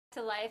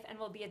to life and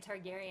will be a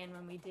Targaryen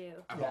when we do.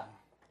 Yeah.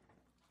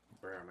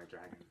 Where are my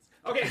dragons?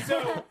 Okay,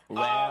 so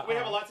we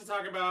have a lot to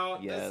talk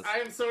about. Yes. I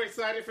am so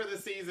excited for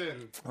this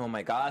season. Oh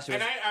my gosh.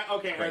 And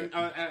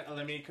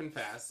let me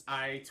confess.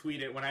 I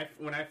tweeted when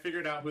I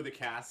figured out who the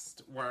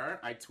cast were.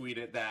 I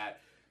tweeted that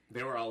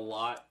there were a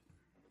lot.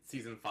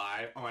 Season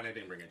 5. Oh, and I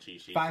didn't bring a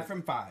cheat sheet. 5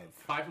 from 5.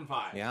 5 from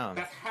 5. Yeah.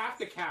 That's half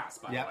the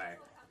cast, by the way.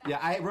 Yeah,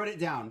 I wrote it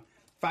down.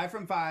 5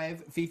 from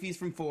 5, Fifi's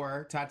from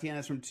 4,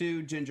 Tatiana's from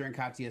 2, Ginger and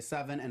Katya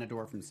 7, and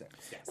Adore from 6.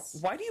 Yes.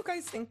 Why do you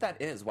guys think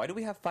that is? Why do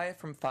we have 5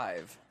 from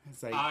 5?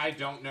 It's like, I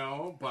don't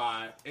know,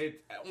 but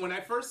when I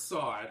first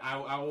saw it,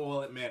 I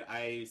will admit,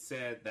 I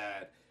said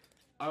that,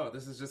 oh,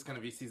 this is just going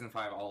to be season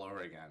 5 all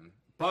over again.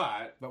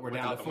 But we're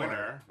down to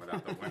 4.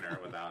 Without the winner,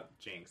 without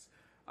Jinx.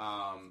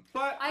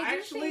 But I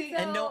actually, think,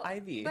 though, and no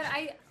Ivy. But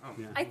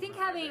I think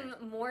having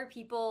more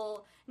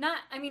people, not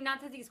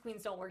that these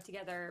queens don't work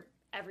together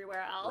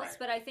everywhere else, Right.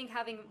 but I think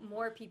having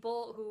more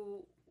people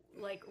who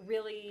like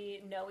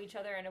really know each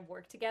other and have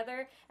worked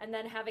together, and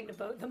then having to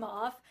vote them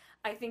off,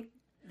 I think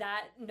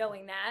that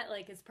knowing that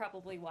like is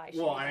probably why.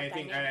 Well, and I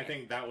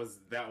think that was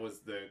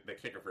the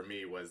kicker for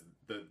me was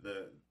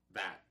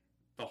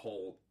the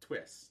whole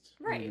twist.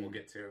 Right. We'll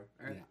get to.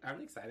 And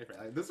I'm excited for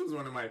that. This was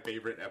one of my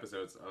favorite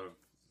episodes of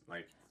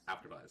like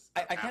AfterBuzz.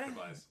 I kinda-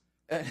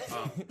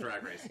 AfterBuzz.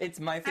 Drag Race. It's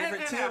my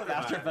favorite And too of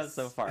AfterBuzz. AfterBuzz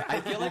so far. I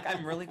feel like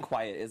I'm really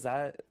quiet. Is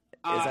that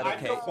I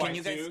okay? feel Can quiet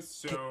you guys too,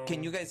 so-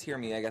 can you guys hear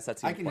me? I guess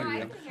that's I can hear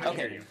important. you. I can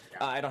hear Okay, you.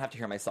 Yeah. I don't have to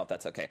hear myself.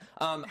 That's okay.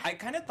 I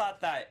kind of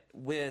thought that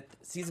with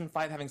season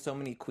 5 having so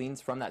many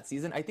queens from that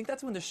season, I think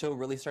that's when the show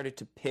really started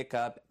to pick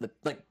up the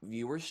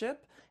viewership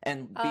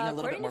and being a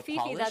little bit according more to Fifi,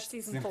 polished. that's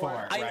season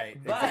 4. Right.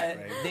 But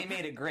exactly. they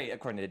made it great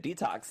according to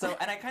Detox. So,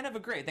 and I kind of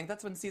agree. I think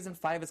that's when season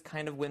 5 is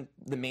kind of when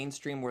the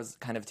mainstream was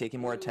kind of taking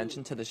more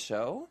attention to the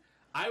show.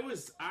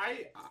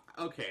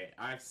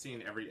 I've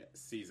seen every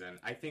season.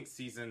 I think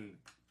season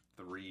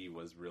 3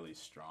 was really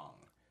strong.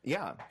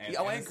 Yeah. And-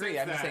 I in the agree.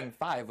 sense I'm that- saying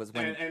 5 was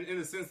when. And in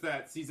the sense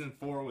that season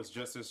 4 was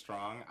just as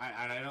strong,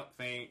 I don't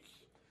think.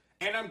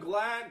 And I'm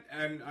glad,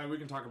 and we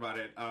can talk about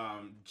it.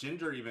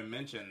 Ginger even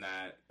mentioned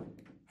that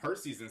her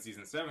season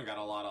 7, got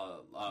a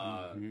lot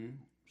of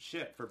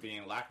shit for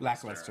being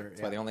lackluster.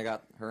 That's why they only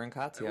got her and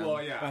Katya.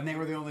 Well, yeah. And they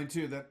were the only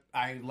two that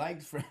I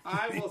liked.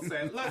 I will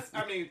say,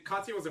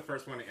 Katya was the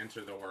first one to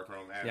enter the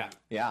workroom, and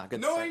Yeah,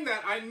 good knowing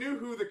that I knew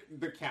who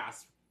the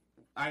cast,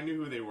 I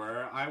knew who they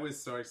were. I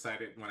was so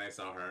excited when I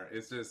saw her.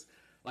 It's just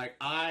like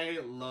I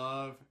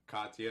love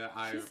Katya.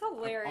 She's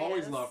hilarious. I've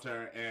always loved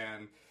her,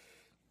 and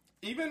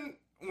even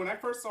when I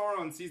first saw her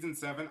on season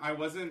 7, I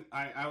was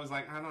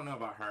like, I don't know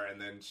about her, and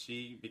then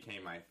she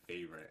became my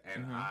favorite,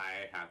 and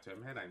I have to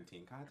admit, I'm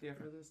Team Katya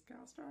for this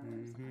gal star.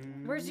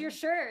 Where's your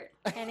shirt,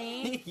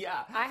 Penny?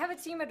 Yeah. I have a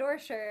Team Adore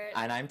shirt.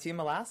 And I'm Team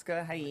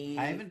Alaska. Hi.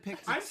 I haven't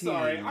picked a I'm team.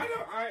 sorry. I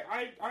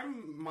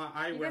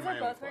You wear guys my are own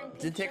both wearing clothes. pink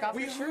Did take off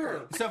shirts. your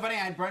shirt. So funny, I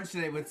had brunch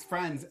today with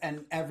friends,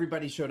 and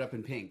everybody showed up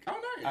in pink. Oh,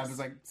 nice. I was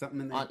like, something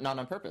in there. Not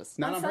on purpose.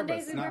 Not On on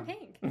Sundays purpose. we No. wear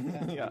pink.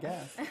 I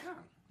guess.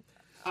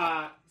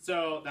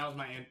 So that was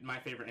my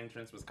favorite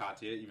entrance was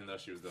Katya, even though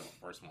she was the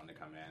first one to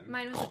come in.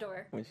 Mine was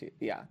Adore. When she,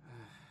 yeah.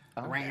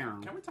 Oh.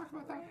 Round. Can we talk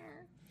about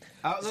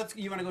that?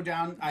 You want to go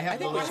down? I have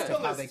the think we list should.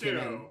 of how they came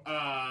in.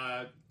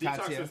 Detox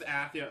Katya. was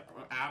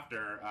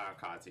after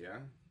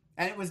Katya.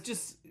 And it was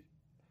just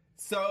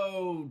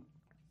so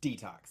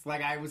detox.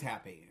 Like, I was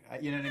happy.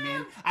 You know what I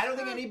mean? I don't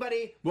think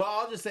anybody... Well,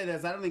 I'll just say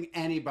this. I don't think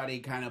anybody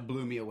kind of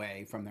blew me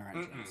away from their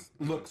entrance.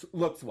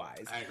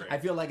 Looks-wise. I agree. I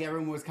feel like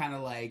everyone was kind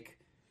of like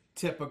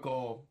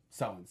typical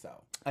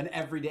so-and-so. An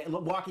everyday...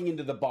 Walking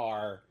into the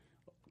bar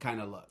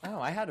kind of look. Oh,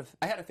 I had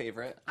a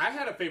favorite. I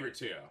had a favorite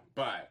too,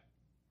 but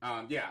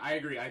yeah, I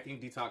agree. I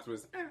think Detox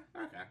was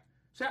okay.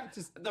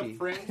 Just The be-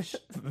 French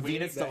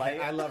Venus The-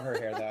 Delight. I love her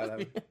hair,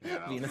 though.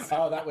 Yeah, Venus.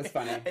 Oh, that was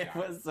funny. It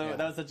was so. Yeah.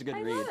 That was such a good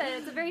I read. love it.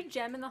 It's a very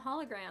gem in the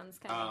holograms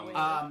kind of way.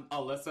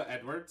 Alyssa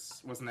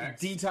Edwards was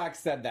next. Detox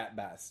said that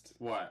best.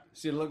 What?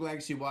 She looked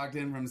like she walked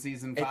in from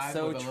season 5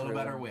 so with a little true.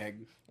 better wig.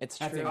 It's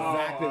That's true.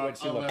 exactly what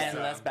she looked Alyssa. And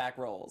less back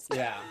rolls.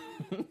 Yeah.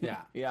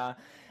 Yeah. Yeah.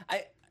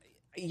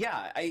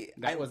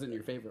 That wasn't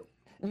your favorite.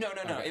 No,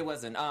 it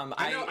wasn't.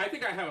 I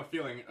think I have a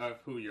feeling of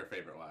who your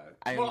favorite was.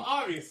 I'm- Well,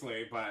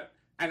 obviously,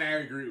 and I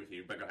agree with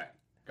you. But go ahead.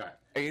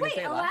 Are you gonna Wait,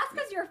 say Alaska?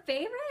 Alaska's your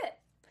favorite?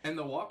 And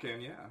the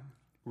walk-in, yeah.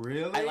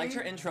 Really? I liked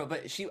her intro,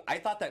 but I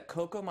thought that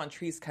Coco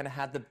Montrese kind of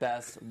had the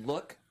best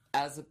look.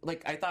 I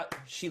thought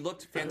she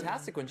looked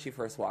fantastic when she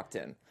first walked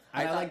in.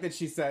 I thought- like that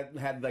she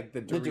had like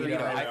the Dorito,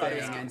 Dorito, I thought it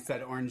thing was- and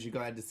said, "Orange, you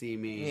glad to see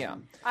me?" Yeah.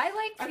 I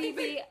like I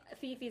think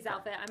Fifi's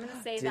outfit. I'm going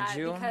to say Did that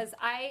you? because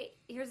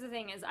here's the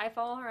thing is I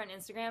follow her on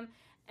Instagram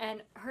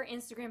and her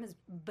Instagram is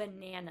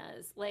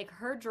bananas. Like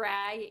her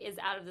drag is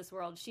out of this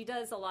world. She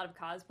does a lot of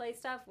cosplay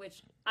stuff,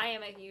 which I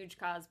am a huge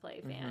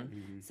cosplay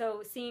fan.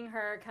 So seeing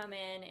her come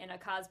in a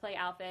cosplay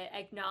outfit,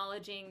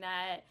 acknowledging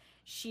that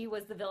she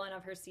was the villain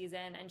of her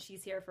season and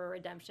she's here for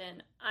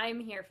redemption.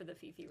 I'm here for the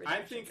Fifi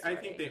redemption I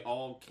think they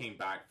all came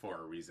back for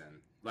a reason.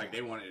 Like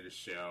they wanted to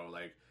show,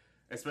 like,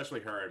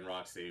 especially her and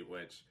Roxy,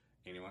 which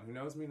anyone who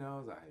knows me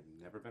knows I've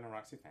never been a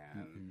Roxy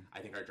fan. I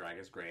think our drag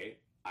is great.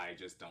 I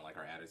just don't like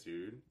her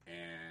attitude,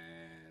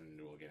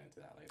 and we'll get into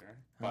that later.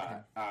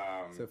 But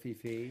So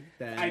Fifi,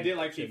 then I did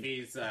like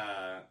Fifi's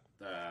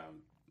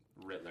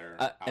Riddler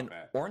outfit. An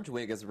orange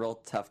wig is real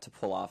tough to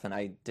pull off, and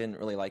I didn't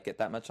really like it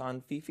that much on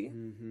Fifi.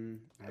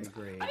 I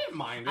agree. I didn't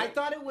mind it. I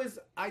thought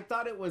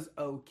it was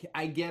okay.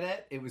 I get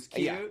it. It was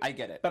cute. Yeah, I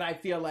get it. But I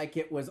feel like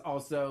it was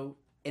also,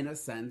 in a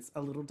sense,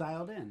 a little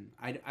dialed in.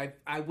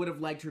 I would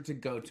have liked her to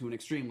go to an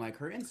extreme like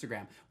her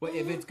Instagram. Well,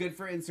 if it's good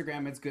for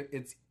Instagram, it's good.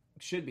 It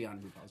should be on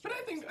RuPaul's. But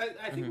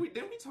I think we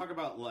didn't we talk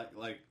about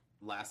like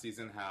last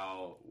season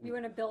how You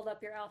want to build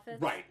up your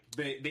outfits? right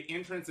the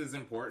entrance is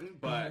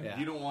important, but Yeah.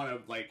 you don't want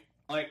to like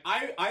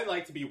I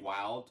like to be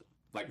wild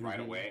like right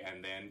away,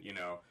 and then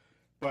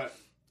but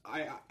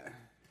I.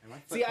 Am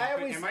I See, I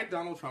always- am I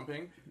Donald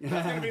Trumping?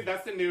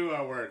 That's the new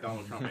word,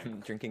 Donald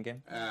Trumping. Drinking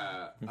game.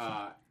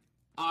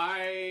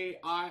 I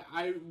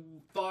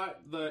thought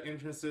the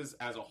entrances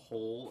as a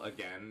whole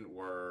again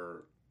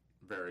were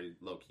very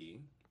low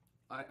key,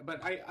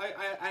 but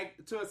I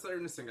to a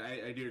certain extent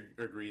I do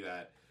agree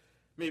that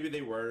maybe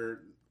they were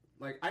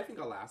like I think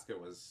Alaska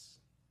was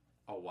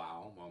a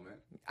wow moment.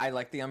 I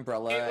like the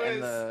umbrella It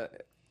and was-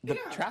 the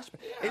yeah, trash.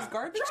 yeah. Is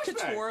garbage Trash bag.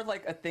 couture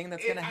like a thing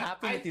that's going to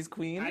happen with these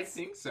queens? I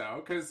think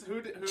so because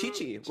who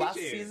Chi-Chi last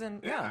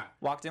season,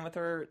 walked in with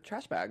her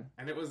trash bag.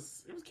 and it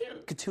was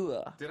cute.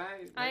 Couture. Did I?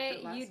 Like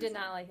it last You did season?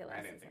 not like it last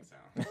I didn't season.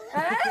 think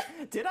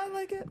so. Did I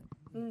like it?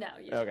 No,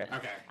 you Okay. didn't.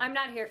 Okay. I'm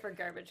not here for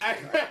garbage.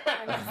 Couture.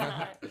 I'm just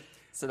not.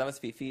 So that was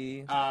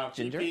Fifi.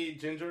 Ginger. Fifi,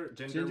 Ginger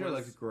Ginger was,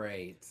 looks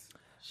great.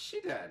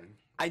 She did.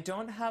 I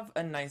don't have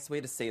a nice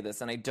way to say this,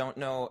 and I don't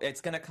know.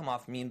 It's going to come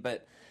off mean,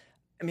 but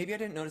maybe I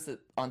didn't notice it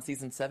on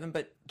season 7.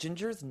 But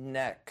Ginger's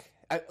neck,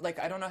 I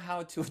don't know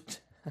how to.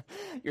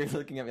 You're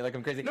looking at me like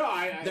I'm crazy. No,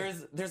 I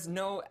There's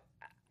no.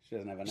 She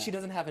doesn't have a neck. She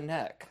doesn't have a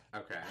neck.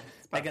 Okay.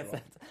 I guess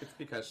possible. that's. It's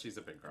because she's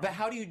a big girl. But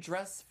how do you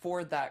dress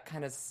for that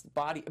kind of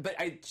body? But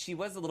she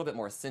was a little bit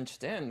more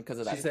cinched in because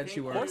of that. She said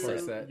she wore a corset.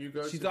 corset. You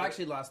go She's to the-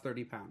 actually lost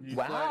 30 pounds. You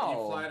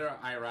Wow. fly to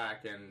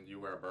Iraq and you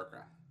wear a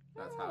burqa.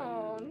 That's Oh,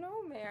 how you.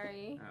 no,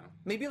 Mary. Oh.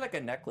 Maybe like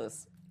a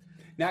necklace.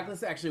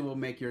 Necklace actually will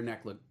make your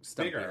neck look stumpier.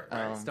 Bigger,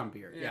 Right? right?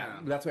 Stumpier. Yeah. Yeah.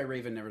 That's why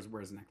Raven never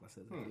wears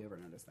necklaces. Have you ever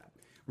noticed that? I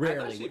thought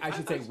Rarely. she- I I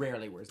should thought say she-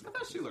 rarely wears I thought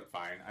necklaces. she looked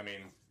fine. I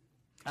mean,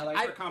 I like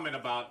her comment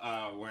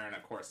about wearing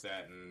a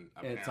corset and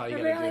It's all you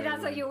apparently- gotta Really, do.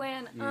 that's how you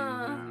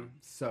win.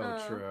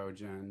 So true,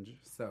 Ginge.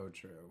 So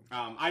true.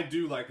 I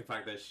do like the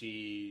fact that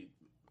she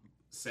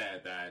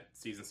said that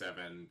season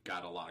 7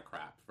 got a lot of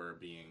crap for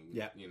being, And it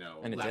less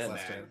did. than.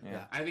 Lackluster,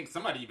 yeah. I think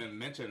somebody even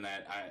mentioned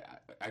that.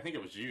 I think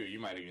it was you. You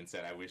might have even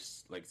said, "I wish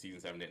like season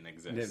 7 didn't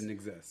exist." It didn't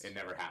exist. It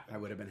never happened. I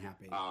would have been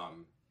happy.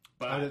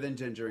 But Other than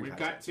Ginger and we've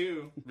Katja. got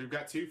two. We've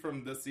got 2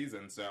 from this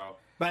season. So,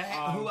 But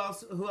who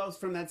else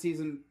from that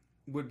season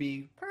would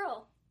be...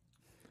 Pearl.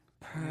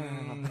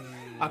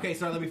 Okay,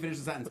 sorry, let me finish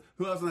the sentence.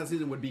 Who else from that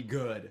season would be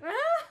good?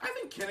 I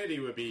think Kennedy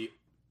would be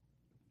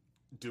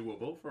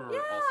doable for All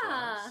Yeah.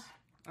 Stars.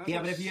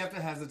 Yeah, but if you have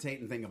to hesitate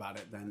and think about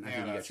it, then I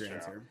think you that's get your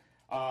true.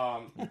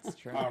 answer. That's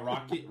true.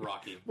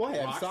 Rocky. Boy,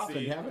 I've Roxy.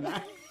 softened, haven't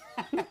I?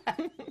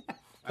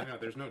 I know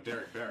there's no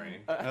Derek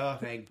Barry. Oh,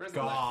 thank Where's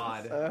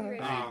God.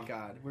 Alexis? Thank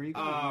God. Where are you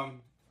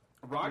going?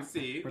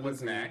 Roxy We're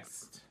was losing you.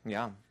 next.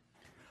 Yeah.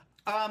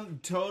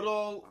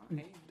 Total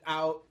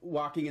out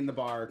walking in the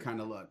bar kind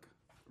of look.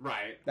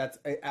 Right. That's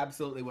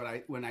absolutely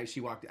what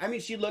she walked. I mean,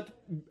 she looked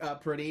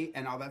pretty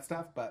and all that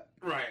stuff, but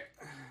Right.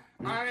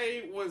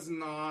 I was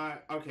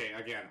not okay.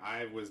 Again,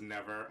 I was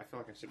never. I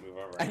feel like I should move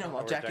over. I know. Well,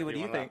 Where Jackie, what do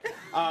you went think?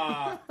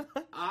 up.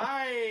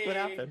 I What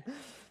happened?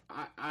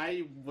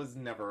 I was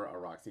never a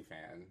Roxy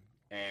fan,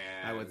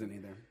 and I wasn't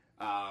either.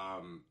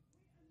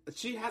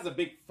 She has a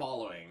big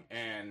following,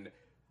 and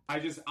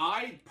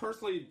I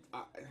personally,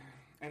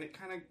 and it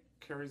kind of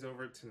carries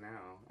over to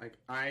now. Like,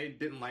 I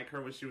didn't like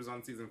her when she was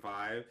on season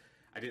 5.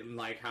 I didn't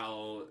like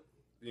how,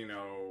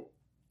 and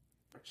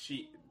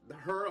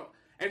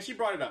she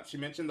brought it up. She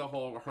mentioned the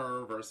whole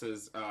her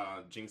versus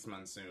Jinx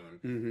Monsoon.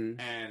 Mm-hmm.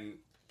 And,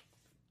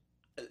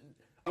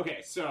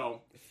 okay,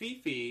 so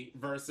Fifi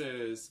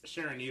versus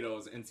Sharon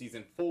Needles in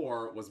season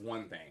 4 was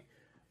one thing.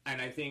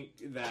 And I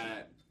think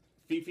that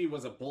Fifi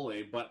was a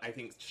bully, but I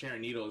think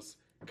Sharon Needles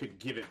could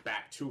give it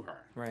back to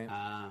her. Right.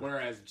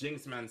 Whereas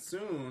Jinx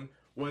Monsoon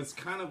was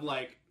kind of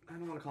like, I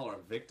don't want to call her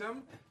a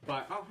victim,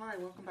 but, oh, hi,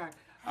 welcome back.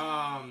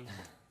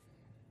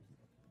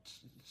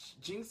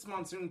 Jinx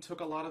Monsoon took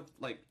a lot of,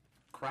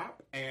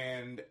 crap,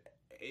 and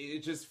it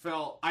just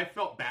I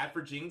felt bad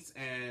for Jinx,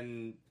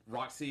 and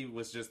Roxy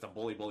was just a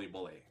bully.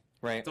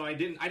 Right. So I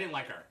didn't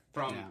like her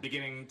from Yeah.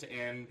 beginning to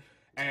end,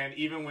 and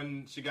even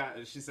when she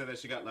said that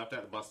she got left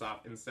at the bus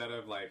stop, instead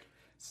of,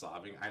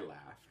 sobbing, I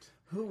laughed.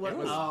 Who was? It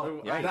was-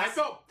 Oh, I that's-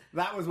 felt...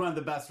 that was one of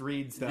the best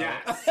reads, though.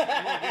 Yes. We'll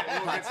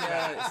get to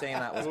that. Saying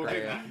that was We'll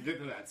great. get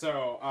to that.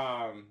 So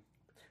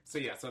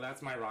So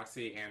that's my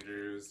Roxy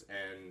Andrews,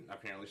 and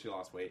apparently she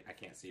lost weight. I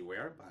can't see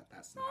where, but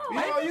that's not.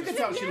 Oh, You could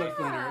tell she looked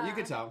thinner. Yeah. You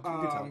could tell.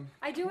 You could tell.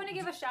 I do want to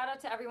give a shout out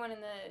to everyone in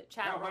the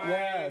chat room.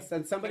 Yes,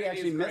 and somebody Lady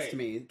is actually missed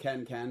great.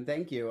 me. Ken,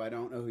 thank you. I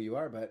don't know who you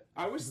are, but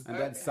I wish I'm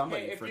glad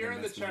somebody hey, if freaking you're in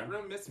the missed chat me.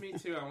 room, miss me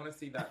too. I want to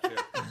see that too.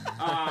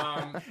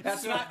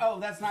 That's not. Oh,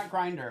 that's not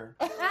Grinder.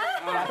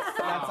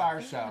 That's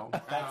our show.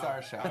 That's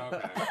our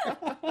show.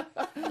 Okay.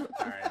 All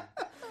right.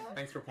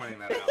 Thanks for pointing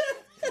that out.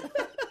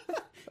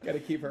 Got to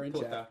keep her in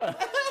Cool check.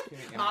 stuff.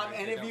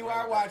 And if you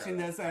are watching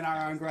this and are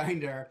on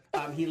Grinder,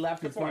 he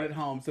left his phone at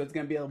home, so it's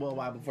going to be a little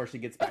while before she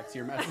gets back to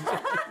your message.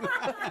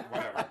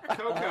 Whatever.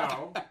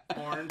 Coco,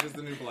 orange is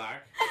the new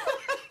black.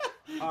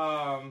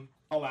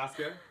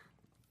 Alaska.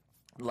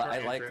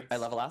 I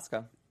love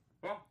Alaska.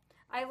 Well,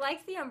 I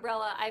like the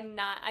umbrella. I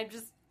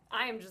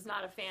am just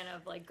not a fan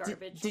of like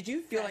garbage. Did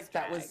you feel dress like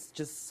that drag. was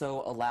just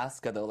so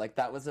Alaska though? Like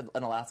that was an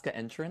Alaska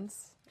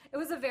entrance? It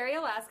was a very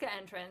Alaska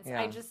entrance.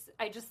 Yeah.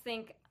 I just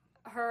think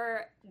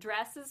her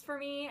dresses for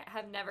me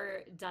have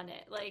never done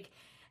it. Like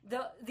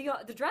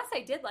the dress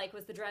I did like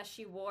was the dress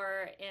she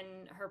wore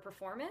in her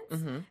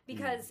performance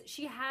because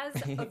she has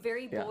a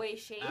very Yeah. boy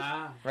shape.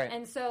 Right.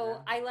 And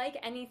so I like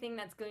anything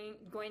that's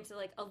going to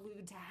like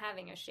allude to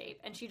having a shape.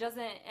 And she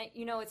doesn't,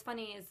 you know, what's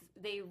funny is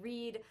they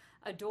read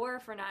Adore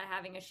for not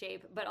having a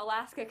shape, but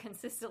Alaska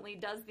consistently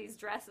does these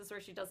dresses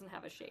where she doesn't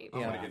have a shape. I'm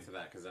Yeah. gonna get to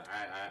that because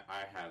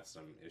I have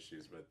some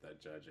issues with the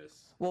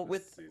judges. Well,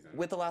 this season.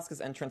 with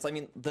Alaska's entrance, I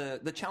mean,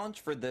 the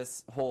challenge for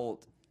this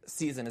whole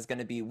season is going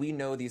to be we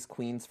know these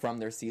queens from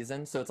their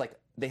season, so it's like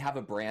they have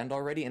a brand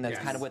already, and that's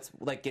Yes. kind of what's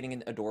like getting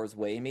in Adore's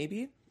way,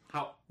 maybe.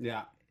 how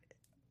Yeah.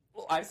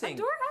 Well, I'm saying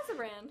Adore has a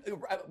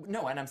brand.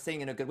 no, and I'm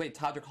saying in a good way.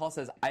 Todrick Hall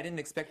says, "I didn't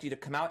expect you to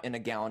come out in a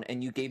gown,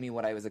 and you gave me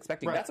what I was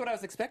expecting." Right. That's what I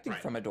was expecting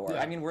Right. from Adore.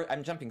 Yeah. I mean,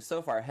 I'm jumping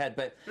so far ahead,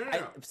 but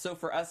No. so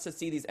for us to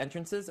see these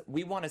entrances,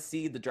 we want to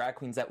see the drag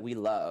queens that we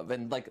love,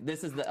 and like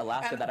this is the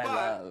Alaska that I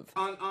love.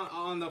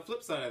 On the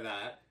flip side of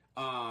that,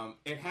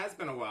 it has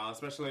been a while,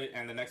 especially,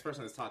 and the next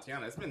person is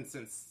Tatiana. It's been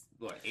since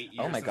what 8 years?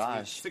 Oh my since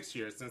gosh. 6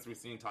 years since we've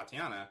seen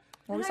Tatiana.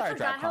 Well, And we saw I her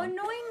forgot drag how con.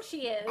 annoying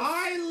she is.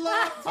 I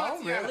love Oh,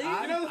 Tatiana. really?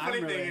 You know the funny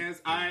I'm thing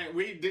really- is,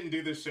 we didn't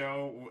do the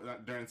show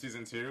during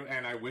season 2,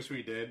 and I wish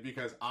we did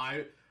because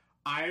I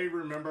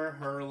remember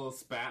her little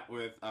spat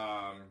with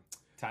Tyra.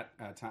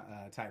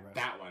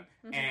 that one,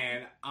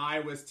 and I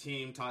was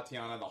team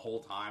Tatiana the whole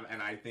time,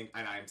 and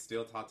I'm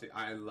still Tatiana.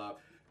 I love.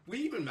 We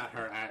even met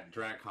her at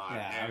DragCon.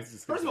 Yeah, I and was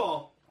just first of gonna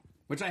all.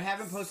 Which I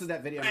haven't posted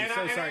that video. I'm And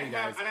so I sorry, you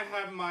guys. And I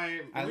have my.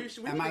 We need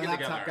and my to get laptop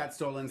together. got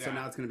stolen, so Yeah.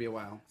 now it's going to be a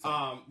while.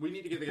 So, We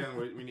need to get together.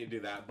 We need to do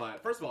that.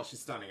 But first of all, she's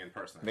stunning in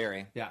person.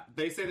 Very. yeah.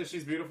 They say that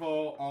she's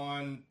beautiful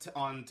on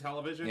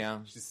television. Yeah.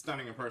 She's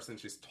stunning in person.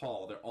 She's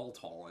tall. They're all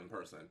tall in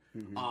person.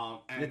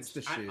 And It's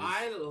the shoes.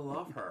 I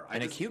love her.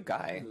 And a cute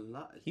guy.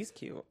 He's He's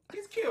cute.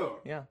 cute.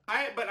 Yeah.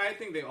 But I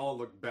think they all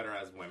look better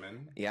as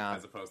women. Yeah.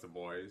 As opposed to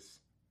boys.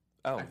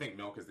 Oh, I think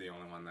Milk is the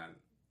only one that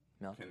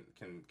Milk.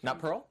 can Not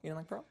Pearl? You don't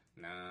like Pearl?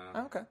 No.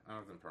 Oh, okay. I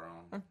was in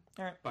Pearl. All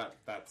right. But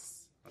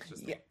that's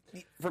just Yeah.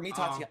 me. For me,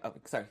 Tatiana. Oh,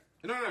 sorry.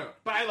 No.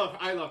 But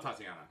I love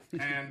Tatiana.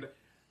 And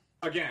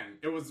again,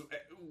 it was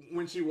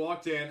when she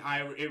walked in.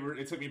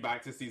 It took me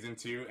back to season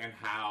 2 and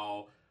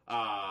how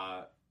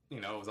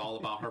it was all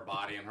about her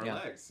body and her Yeah.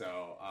 legs.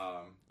 So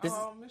This-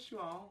 I'll miss you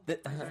all.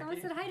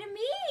 Someone said hi to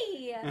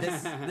me.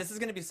 This is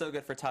going to be so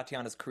good for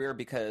Tatiana's career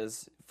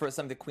because for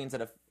some of the queens that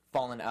have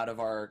fallen out of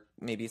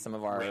some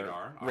of our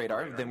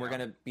Radar, then we're yeah.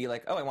 going to be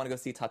like, oh, I want to go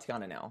see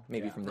Tatiana now,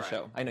 maybe Yeah. from the Right.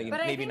 show. I know you, But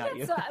I maybe think not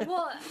you. that's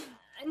well,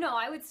 no,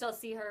 I would still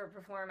see her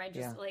perform. I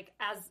just Yeah. like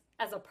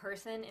as a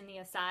person in the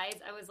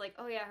asides, I was like,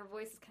 oh yeah, her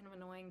voice is kind of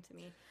annoying to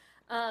me.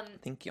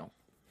 Thank you.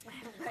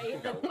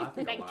 Right? I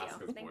think Thank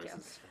Alaska's you. Thank voice you.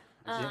 is-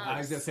 I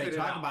was going to say, Spit it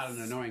talk out. about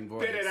an annoying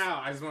voice. Spit it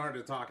out. I just want her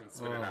to talk and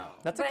spit it Oh.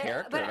 out. That's a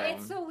character. But though.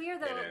 it's so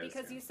weird though It is,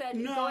 because yeah. you said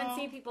No. go and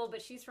see people,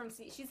 but she's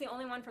the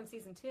only one from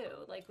season 2.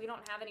 Like we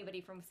don't have anybody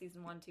from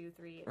season 1, 2,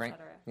 3, right?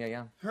 etc.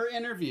 Yeah. Her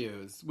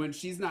interviews, when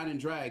she's not in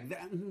drag.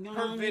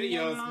 Her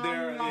videos,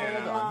 they're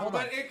hold on.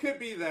 But it could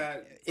be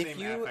that If same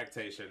you-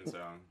 affectation.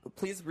 So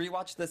Please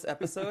rewatch this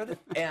episode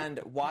and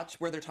watch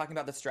where they're talking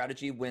about the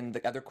strategy when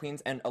the other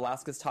queens and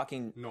Alaska's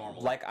talking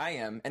Normal. like I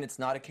am, and it's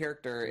not a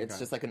character. It's Okay.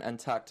 just like an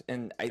untucked.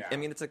 And I Yeah.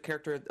 mean, it's a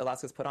character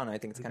Alaska's put on. I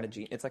think it's kind of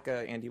it's like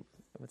a Andy.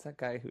 What's that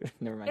guy who?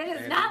 Never mind. It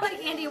is not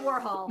like Andy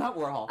Warhol. Not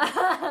Warhol.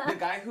 The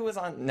guy who was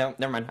on. No,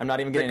 never mind. I'm not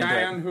even the getting into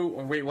guy it. on who?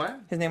 Wait, what?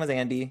 His name was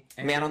Andy.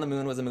 Man on the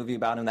Moon was a movie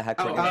about him that had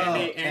Oh,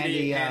 cricket.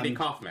 Andy Andy,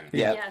 Kaufman.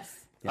 Yeah. Yes.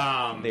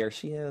 There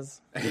she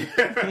is.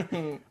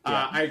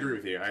 I agree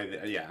with you.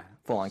 Yeah.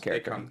 Full on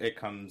character. It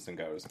comes and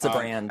goes. It's a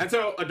brand. And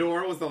so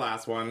Adore was the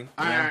last one.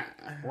 Yeah.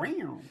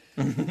 Wow.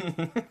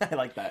 I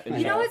like that.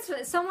 You know what's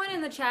someone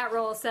in the chat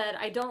roll said,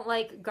 I don't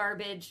like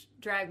garbage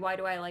drag, why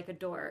do I like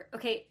Adore?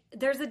 Okay,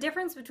 there's a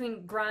difference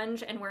between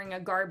grunge and wearing a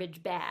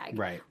garbage bag.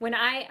 Right. When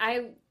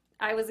I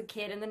was a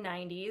kid in the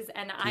 90s,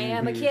 and I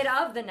am a kid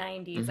of the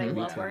 90s. I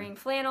love wearing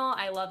flannel.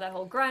 I love that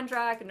whole grunge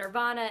rock,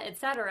 Nirvana,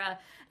 etc.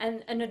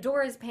 And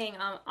Adore is paying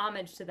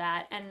homage to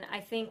that. And I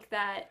think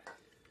that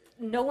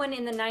no one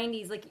in the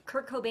 90s, like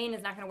Kurt Cobain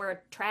is not going to wear a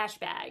trash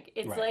bag.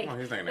 It's Right. like, Well,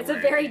 he's not gonna it's a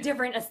wear very anything.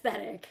 different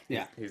aesthetic.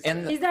 Yeah.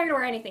 And He's not going to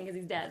wear anything because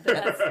he's dead. But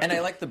that's, and I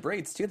like the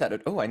braids too.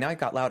 That now I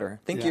got louder.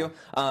 Thank Yeah. you.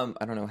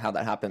 I don't know how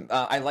that happened.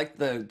 I like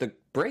the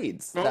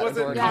braids. What that was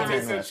it? Adora Yeah. came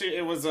in Said with.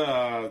 it was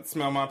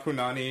Smell My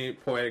Punani,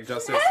 Poetic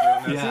Justice.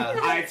 Yeah.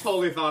 I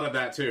totally thought of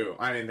that too.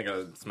 I didn't think it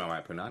was Smell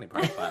My Punani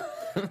part,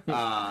 but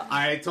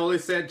I totally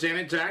said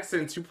Janet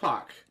Jackson,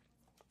 Tupac,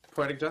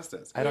 Poetic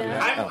Justice. I don't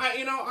Yeah.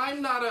 know.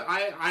 I'm not a.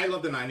 I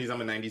love the '90s.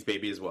 I'm a '90s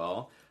baby as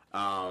well.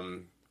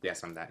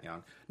 Yes, I'm that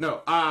young.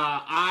 No,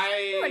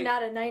 you are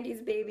not a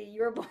 90s baby.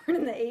 You were born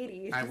in the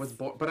 80s. I was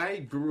born, but I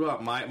grew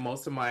up.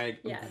 Most of my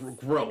Yes, I know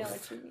growth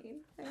what you mean.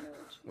 I know what you mean.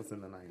 was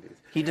in the '90s.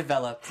 He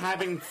developed.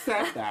 Having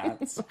said that,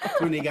 That's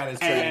when he got his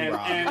training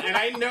wrong. and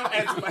I know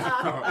as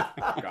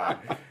oh,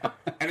 God,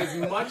 and as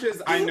much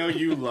as I know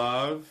you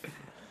love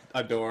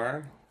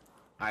Adore,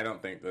 I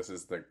don't think this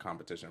is the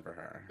competition for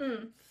her.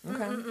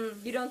 Okay.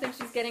 You don't think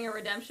she's getting a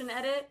redemption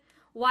edit?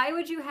 Why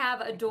would you have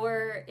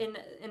Adore in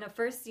the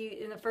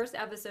first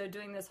episode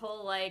doing this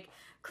whole like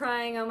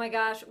crying? Oh my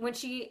gosh! When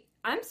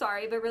I'm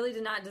sorry, but really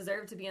did not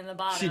deserve to be in the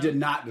bottom. She did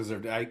not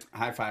deserve to.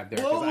 High five there,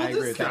 because I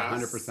agree with that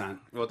 100%.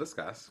 We'll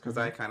discuss, because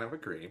I kind of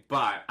agree.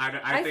 But I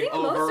I think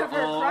overall, most of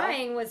her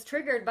crying was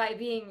triggered by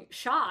being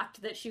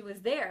shocked that she was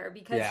there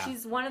because Yeah.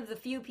 she's one of the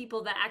few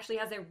people that actually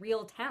has a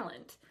real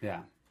talent.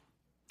 Yeah.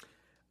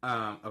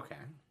 Okay.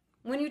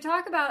 When you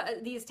talk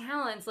about these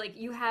talents, like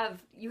you have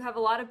a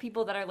lot of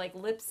people that are like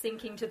lip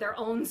syncing to their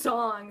own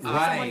songs. And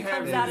Right, someone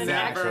comes out and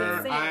exactly.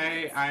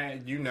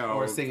 actually sings.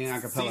 Or singing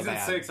a cappella Season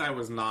band. 6, I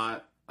was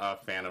not a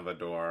fan of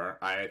Adore.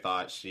 I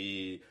thought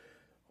she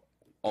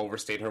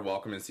overstayed her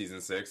welcome in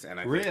season 6, and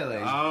I think, Really?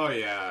 oh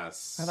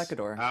yes, I like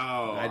Adore. Oh,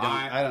 I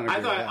don't agree I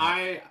with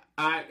thought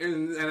that.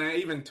 and I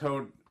even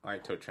told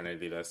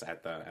Trinity this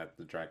at the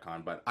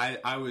DragCon, but I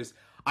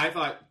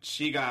thought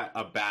she got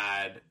a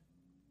bad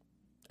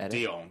Edit?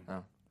 deal,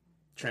 Oh.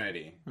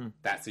 Trinity,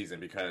 that season,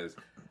 because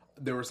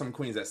there were some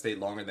queens that stayed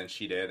longer than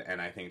she did,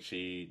 and I think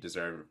she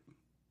deserved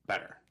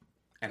better.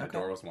 And Okay.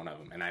 Adore was one of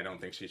them, and I don't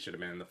think she should have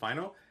been in the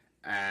final.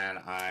 And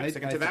I'm I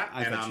sticking to that,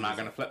 and thought I'm she not was-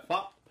 going to flip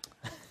flop.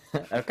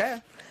 Okay.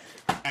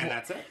 And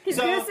that's it. He's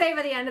So- gonna say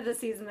by the end of the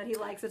season that he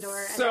likes Adore.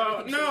 And So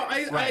everything she no, does.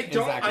 I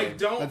don't. exactly. I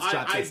don't. Let's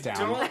jot I this down.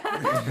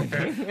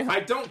 don't. I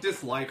don't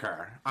dislike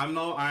her.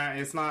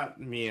 It's not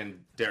me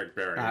and Derek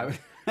Barry.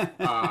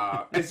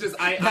 It's just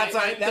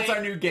That's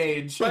our new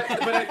gauge. But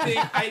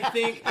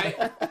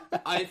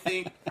I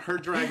think her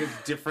drag is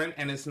different,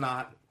 and it's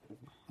not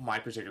my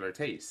particular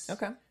taste.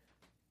 Okay.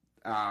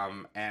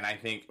 And I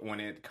think when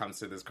it comes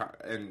to this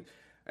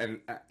and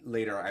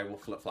later I will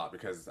flip flop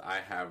because I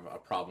have a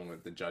problem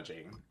with the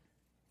judging.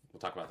 We'll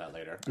talk about that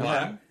later. Okay.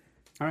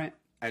 All right.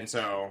 And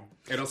so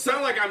it'll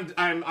sound like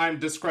I'm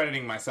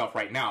discrediting myself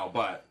right now,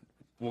 but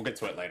we'll get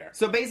to it later.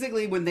 So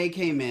basically, when they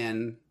came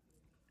in,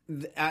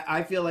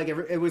 I feel like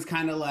it was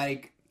kind of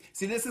like.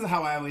 See, this is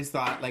how I always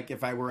thought. Like,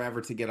 if I were ever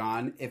to get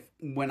on,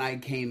 when I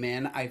came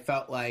in, I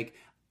felt like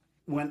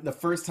when the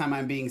first time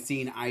I'm being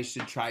seen, I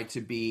should try to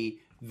be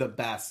the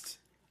best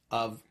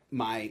of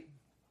my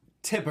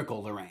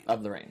typical Lorraine.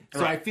 Of the rain.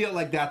 So I feel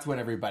like that's what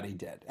everybody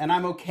did, and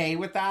I'm okay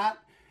with that.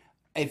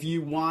 If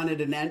you wanted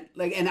an end,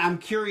 like, and I'm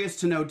curious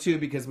to know too,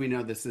 because we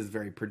know this is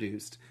very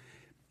produced.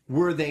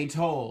 Were they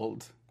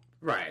told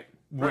Right.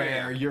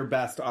 wear your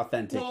best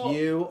authentic Well-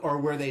 you, or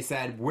were they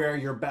said wear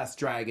your best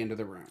drag into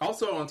the room?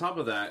 Also, on top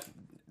of that,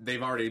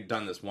 they've already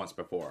done this once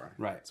before.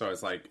 Right. So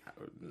it's like,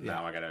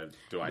 now I gotta,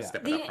 do I Yeah.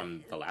 step it up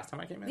from the last time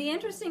I came in? The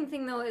interesting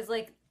thing though is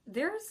like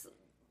there's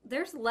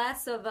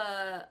less of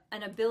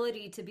an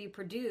ability to be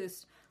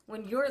produced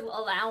when you're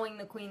allowing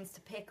the queens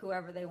to pick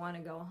whoever they want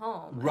to go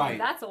home. I mean, Right.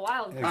 that's a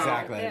wild card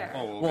Exactly. right there.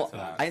 Oh, we'll Well, get to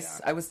that, I, yeah.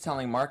 I was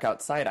telling Mark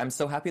outside, I'm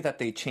so happy that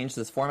they changed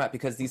this format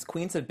because these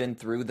queens have been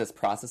through this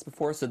process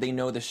before, so they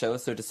know the show.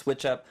 So to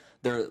switch up,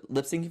 they're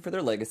lip syncing for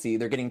their legacy.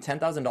 They're getting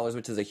 $10,000,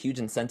 which is a huge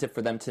incentive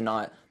for them to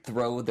not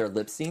throw their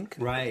lip sync.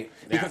 Right.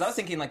 Because Yes. I was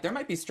thinking, like, there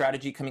might be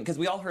strategy coming, because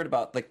we all heard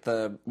about, like,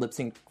 the lip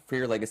sync for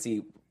your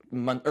legacy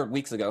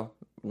weeks ago,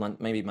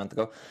 maybe a month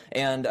ago.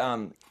 And,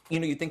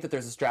 you think that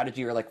there's a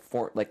strategy or,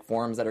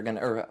 forums that are going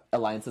to, or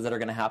alliances that are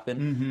going to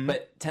happen.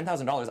 But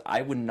 $10,000,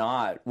 I would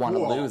not want to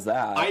Whoa. lose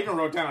that. I even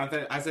wrote down.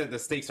 I said the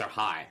stakes are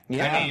high.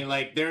 Yeah. I mean,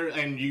 like there,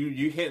 and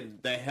you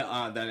hit the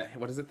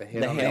what is it? The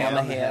hit the on hail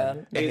on the the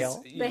hand. The It's-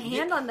 hail. The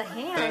hand on the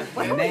hand.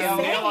 What The are we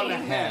nail on the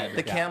saying? head.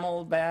 The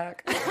camel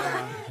back.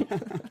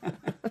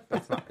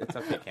 That's not. It's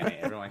okay, Kenny.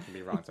 Everyone can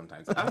be wrong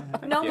sometimes.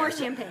 No Yeah. more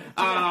champagne.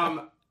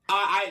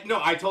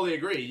 I totally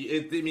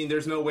agree. I mean,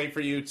 there's no way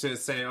for you to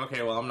say,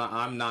 okay, well,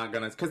 I'm not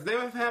gonna, because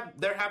there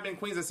have been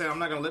queens that say I'm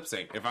not gonna lip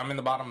sync. If I'm in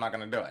the bottom, I'm not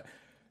gonna do it.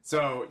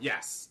 So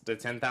yes, the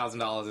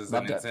 $10,000 is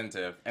Loved an it.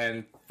 incentive,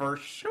 and for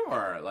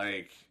sure,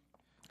 like.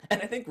 And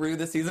I think Rue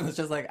this season was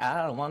just like,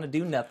 I don't want to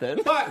do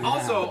nothing. But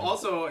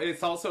also,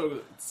 it's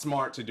also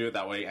smart to do it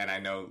that way. And I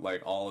know,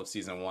 like, all of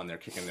season 1, they're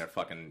kicking their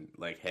fucking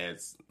like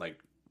heads, like,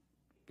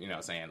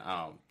 saying,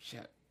 "Oh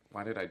shit,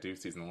 why did I do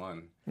season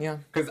 1?" Yeah.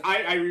 Because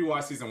I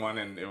rewatched season 1,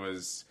 and it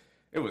was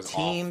It was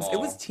Teams. awful.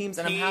 It was teams,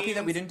 and I'm happy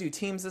that we didn't do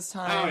teams this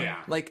time. Oh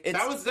yeah, like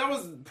it's that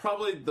was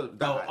probably the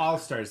All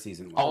Star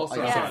season 1. All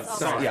Star.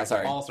 Yes,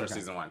 All-Star. All Star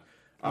season 1.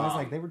 I was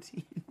like, they were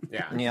team.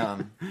 Yeah.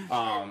 yeah.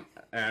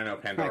 And I know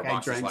Pandora Like, I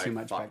Box is drank like, too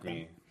much fuck back then.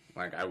 me.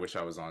 Like, I wish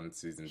I was on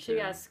season 2. She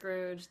got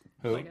screwed.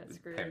 Who? She got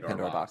screwed.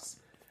 Pandora Box.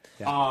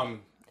 Yeah.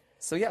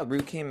 So yeah,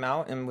 Rue came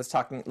out and was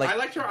talking like I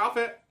liked her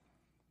outfit.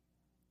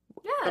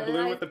 Yeah, The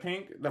blue with the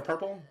pink, the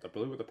purple, the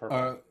blue with the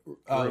purple.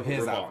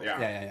 His RuPaul, out. yeah.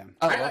 Yeah.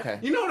 oh I- okay.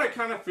 You know what I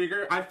kind of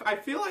figure? I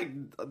feel like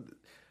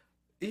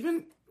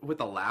even with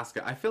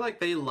Alaska, I feel like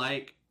they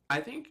like.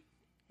 I think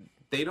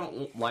they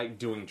don't like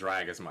doing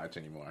drag as much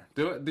anymore.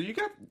 Do you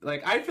get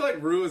like? I feel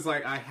like Rue is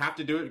like I have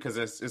to do it because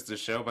it's the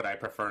show, but I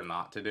prefer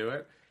not to do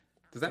it.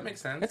 Does that make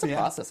sense? It's a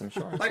process, I'm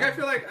sure. Like I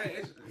feel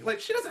like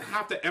she doesn't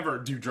have to ever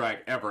do drag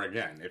ever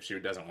again if she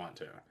doesn't want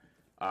to.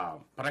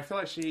 But I feel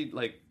like she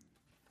like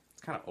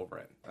it's kind of over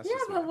it. That's Yeah,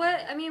 just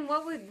but me.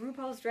 what would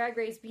RuPaul's Drag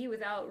Race be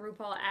without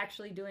RuPaul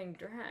actually doing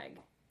drag?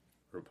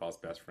 RuPaul's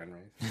best friend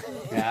race.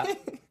 Yeah.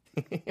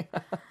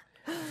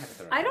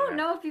 I don't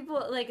know if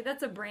people like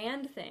that's a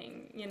brand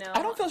thing, you know.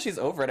 I don't feel she's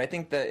over it. I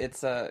think that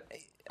it's a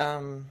I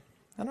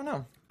don't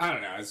know. I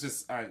don't know. It's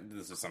just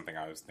this is something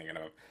I was thinking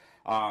of.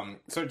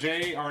 So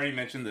Jay already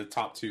mentioned the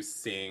top 2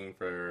 sing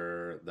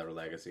for their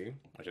legacy,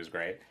 which is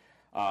great.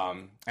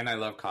 And I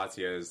love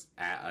Katya's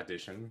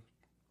audition.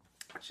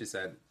 She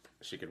said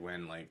she could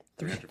win like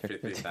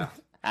 350,000.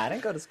 I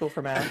didn't go to school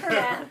for math.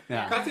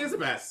 Yeah. Katya's the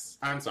best.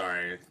 I'm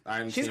sorry.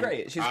 She's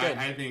great. She's good.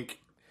 I think.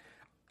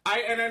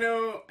 I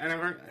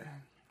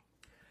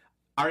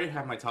already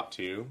have my top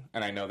 2,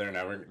 and I know they're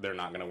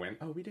not gonna win.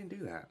 Oh, we didn't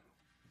do that.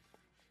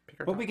 Pick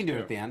our But top we can do it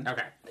 2. at the end.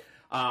 Okay.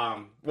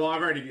 Well,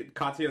 I've already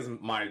Katya's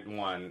my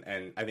one,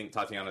 and I think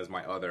Tatiana's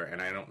my other,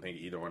 and I don't think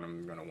either one of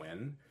them are gonna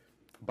win.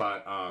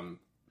 But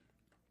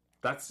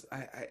that's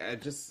I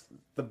just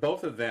the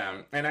both of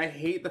them, and I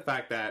hate the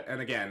fact that,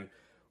 and again,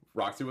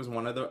 Roxy was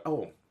one of the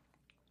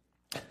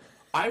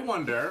I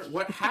wonder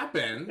what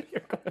happened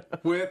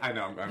with. I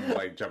know I'm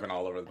like jumping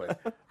all over the place.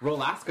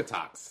 Rolaska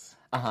Talks.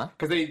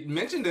 Because they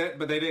mentioned it,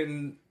 but they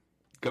didn't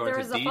go There into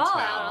was a detail.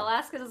 fallout.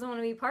 Alaska doesn't want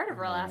to be part of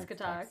Alaska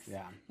Talks.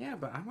 Yeah. Yeah,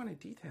 but I wanted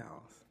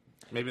details.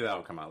 Maybe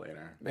that'll come out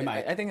later. It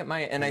might. I think it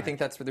might, and I think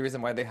that's the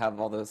reason why they have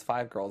all those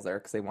 5 girls there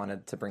because they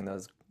wanted to bring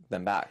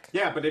them back.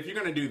 Yeah, but if you're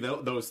gonna do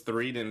those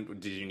 3, then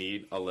did you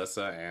need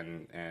Alyssa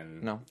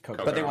and No,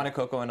 Coco. but they wanted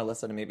Coco and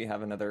Alyssa to maybe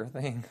have another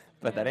thing,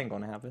 but that ain't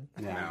going to happen.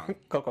 Yeah. No.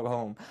 Coco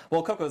home.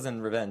 Well, Coco's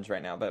in Revenge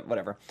right now, but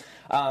whatever.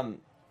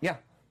 Yeah.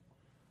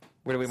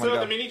 Where do we want So to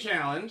go? the mini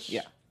challenge.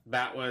 Yeah.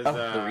 That was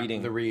the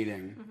reading. The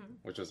reading.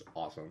 which was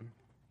awesome.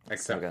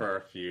 Except good. for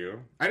a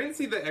few. I didn't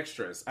see the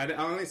extras. I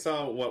only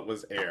saw what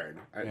was aired.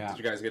 Yeah. Did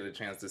you guys get a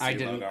chance to see I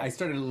didn't. logo? I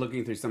started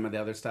looking through some of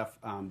the other stuff,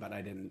 but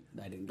I didn't.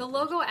 The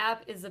logo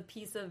app is a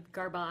piece of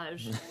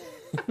garbage.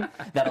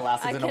 that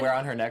Alaska's I going to can- wear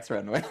on her next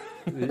runway.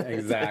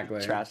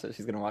 Exactly. Trash that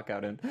she's going to walk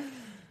out in.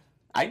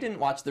 I didn't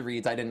watch the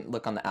reads. I didn't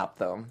look on the app,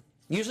 though.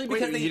 Usually Wait,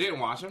 because you didn't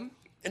watch them?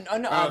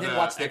 No, I Oh, did the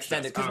watch the extras.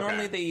 extended because Okay.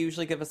 normally they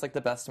usually give us like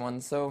the best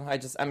ones. So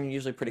I'm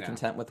usually pretty Yeah.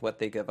 content with what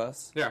they give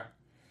us. Yeah.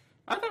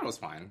 I thought it was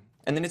fine.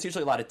 And then it's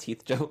usually a lot of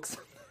teeth jokes.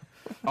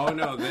 Oh,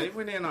 no, they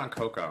went in on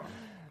Coco.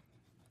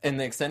 In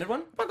the extended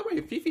one, By the way,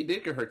 Fifi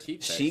did get her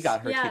teeth fixed. she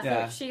got her yeah, teeth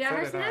Yeah. fixed. she got So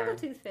her did I.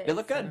 snaggletooth fixed. It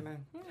looked good.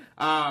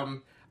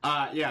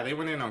 Yeah, they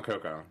went in on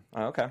Coco.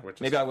 Oh, okay, Which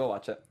is- maybe I will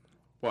watch it.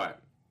 What?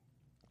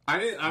 I'm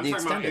The talking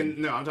about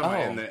extended. I'm talking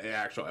about in Oh. the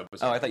actual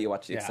episode. Oh, I thought you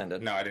watched the Yeah.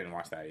 extended. No, I didn't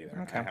watch that either.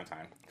 I Okay. didn't have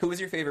time. Who was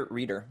your favorite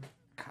reader?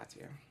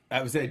 Katya.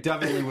 I would say it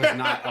definitely was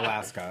not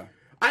Alaska.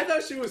 I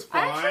thought she was I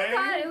fine. actually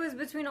thought it was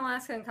between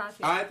Alaska and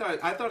Katya. I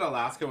thought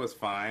Alaska was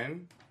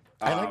fine.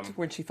 I liked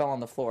when she fell on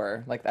the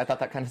floor. Like I thought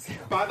that kind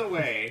of. By the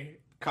way,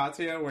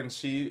 Katya, when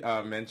she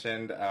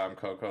mentioned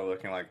Coco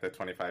looking like the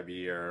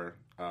 25-year,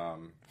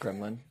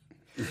 Gremlin.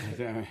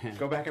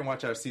 go back and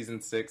watch our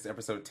season 6,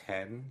 episode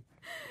 10,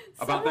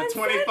 about the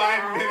Someone said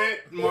that.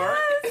 25-minute mark.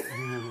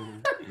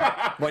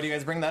 Yes. Why do you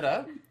guys bring that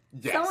up?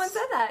 Yes. Someone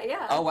said that,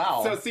 yeah. Oh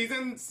wow. So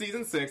season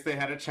 6, they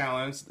had a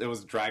challenge. It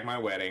was Drag My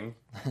Wedding,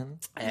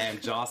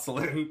 and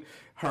Jocelyn,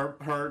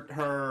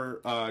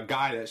 her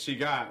guy that she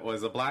got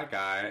was a black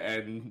guy,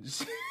 and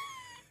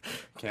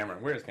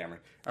Cameron, where's Cameron?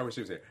 I wish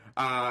he was here.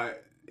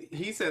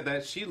 He said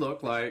that she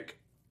looked like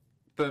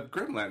the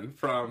Gremlin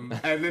from,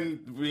 and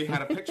then we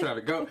had a picture of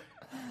it. Go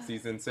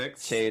season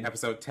 6, Shade.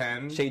 episode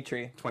 10, Shade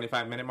Tree.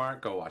 25-minute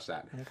mark. Go watch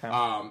that. Okay.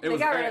 It They was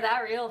got rid great. of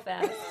that real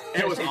fast.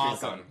 It was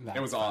awesome. That's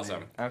It was funny.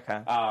 awesome.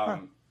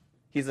 Okay.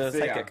 He's a So,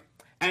 yeah. psychic.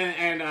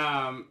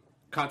 And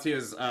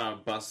Katya's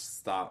bus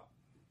stop.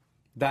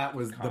 That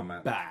was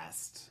Comment. the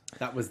best.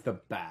 That was the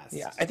best.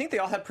 Yeah, I think they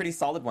all had pretty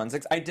solid ones.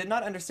 I did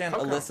not understand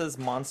Okay. Alyssa's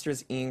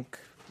Monsters Inc.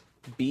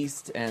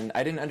 Beast, and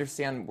I didn't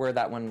understand where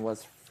that one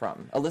was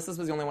from. Alyssa's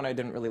was the only one I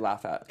didn't really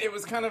laugh at. It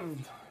was kind of.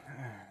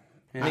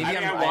 Maybe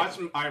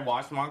I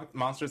watched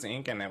Monsters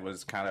Inc. and it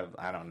was kind of,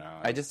 I don't know.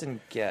 I just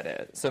didn't get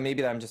it. So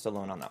maybe I'm just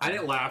alone on that I one.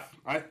 didn't laugh.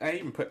 I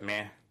even put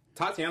meh.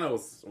 Tatiana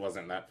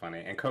wasn't that funny,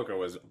 and Coco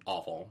was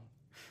awful.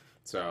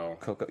 So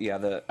Coco,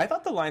 yeah. I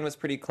thought the line was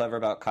pretty clever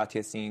about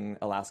Katya seeing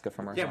Alaska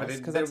from her yeah, house.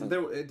 but 'cause that's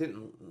it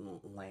didn't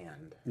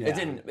land. Yeah. It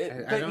didn't.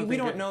 I But don't we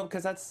think don't it- know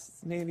because that's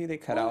maybe they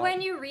cut Well, out.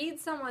 when you read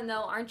someone,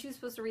 though, aren't you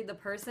supposed to read the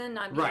person,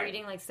 not be Right.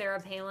 reading like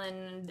Sarah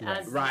Palin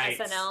as Right.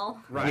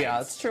 SNL? Right. Yeah,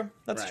 that's true.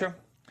 That's Right. true.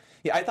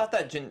 Yeah, I thought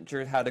that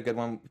Ginger had a good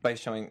one by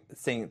saying,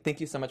 "Thank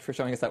you so much for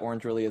showing us that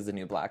orange really is the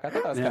new black." I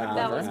thought that was kind of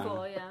That clever. was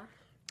cool, yeah.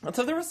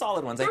 So there were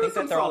solid ones. I There think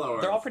were that some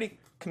solid they're all ones. pretty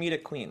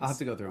comedic queens. I'll have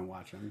to go through and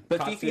watch them.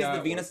 But Katya Fifi's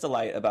the Venus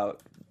delight about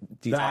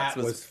Detox That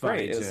was, was funny,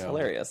 great. It was too.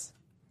 hilarious.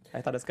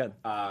 I thought it was good.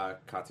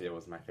 Katya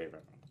was my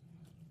favorite.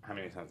 How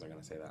many times am I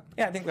going to say that?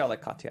 Yeah, I think we all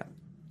like Katya.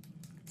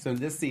 So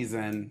this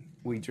season,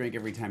 we drink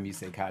every time you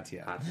say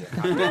Katya.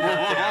 Katya.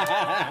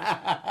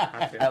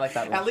 I like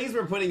that one. At least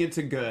we're putting it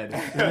to good.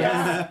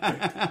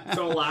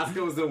 So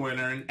Alaska was the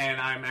winner,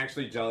 and I'm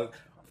actually jealous.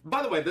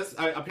 By the way, this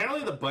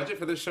apparently the budget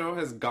for this show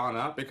has gone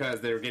up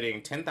because they're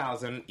getting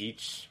 $10,000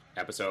 each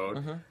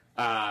episode.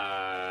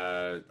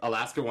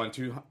 Alaska won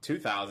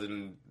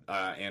 $2,000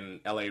 in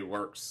LA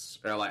Works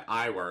or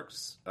LA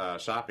Works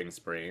shopping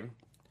spree.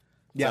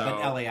 Yeah, So-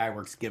 but LAI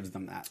Works gives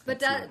them that. But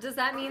That's does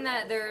that mean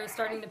that they're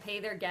starting to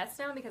pay their guests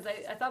now? Because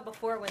I thought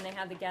before when they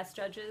had the guest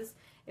judges,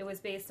 it was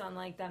based on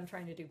like them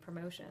trying to do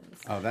promotions.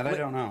 Oh, that I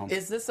don't know.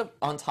 Is this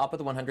on top of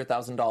the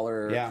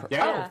 $100,000? Yeah.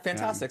 Yeah. Oh,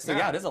 fantastic. So Yeah.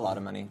 yeah, it is a lot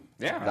of money.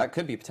 Yeah. That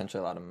could be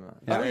potentially a lot of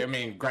money. I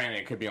mean, granted,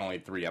 it could be only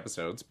 3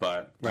 episodes,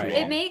 but Right.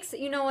 It makes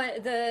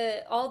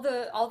what all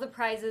the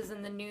prizes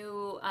and the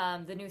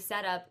new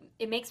setup.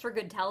 It makes for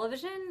good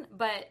television,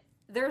 but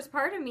there's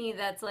part of me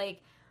that's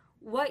like,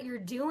 what you're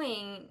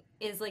doing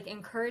is like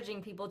encouraging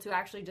people to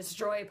actually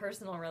destroy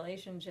personal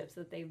relationships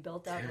that they've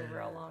built up over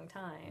a long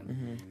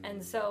time,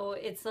 and so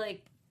it's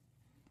like.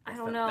 I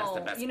don't that's know.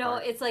 the best You know,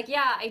 part. it's like,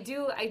 yeah, I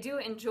do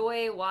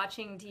enjoy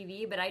watching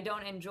TV, but I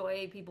don't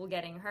enjoy people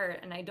getting hurt,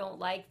 and I don't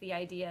like the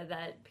idea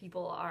that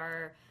people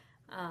are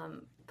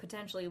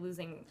potentially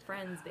losing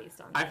friends based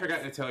on. I this.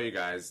 forgot to tell you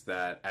guys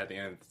that at the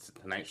end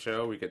of tonight's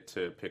show, we get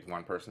to pick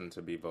one person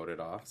to be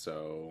voted off,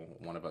 so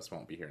one of us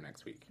won't be here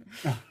next week.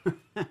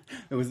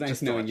 It was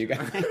nice knowing you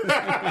guys.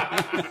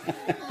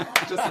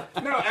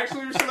 No,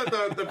 actually, we should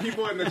let the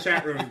people in the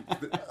chat room.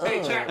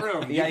 Hey, chat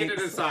room, you get to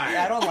decide.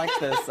 I don't like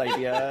this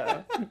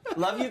idea.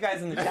 Love you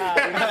guys in the chat.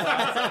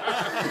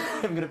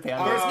 I'm gonna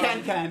pan. Where's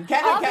Ken? Ken,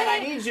 I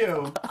need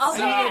you. I'll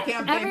Send me a be,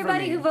 campaign for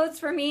everybody me. who votes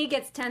for me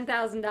gets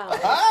 $10,000.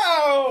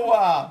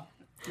 Oh!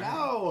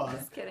 No!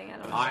 Just kidding. I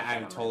don't know.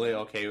 I'm totally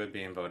okay with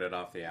being voted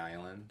off the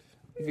island.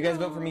 If you guys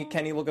vote for me,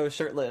 Kenny will go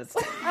shirtless.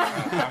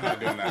 I'm not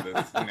doing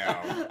that.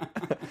 No.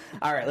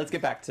 All right, let's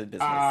get back to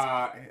business.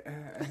 I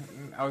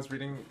was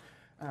reading.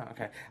 Oh,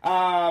 okay.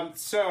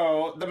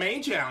 So the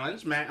main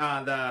challenge, the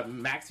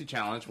Maxi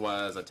Challenge,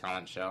 was a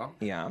talent show.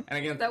 Yeah. And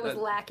again, That was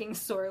lacking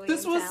sorely.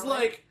 this in was talent.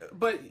 like,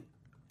 but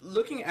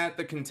looking at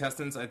the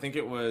contestants, I think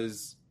it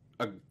was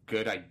a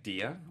good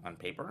idea on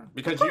paper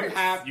because you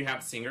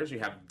have singers, you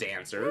have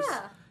dancers,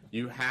 Yeah.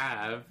 you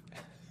have.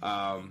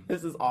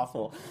 This is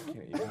awful.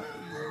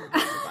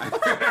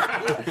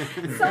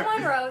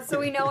 Someone wrote, so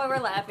we know why we're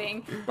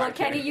laughing. Well,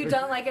 Kenny, you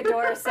don't like a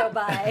door, so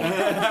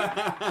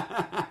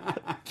bye.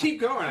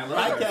 Keep going. I love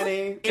Hi, it.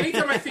 Kenny.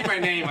 Anytime I see my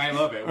name, I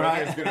love it, whether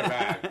Right. it's good or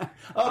bad.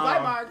 Oh, bye,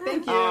 Mark.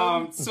 Thank you.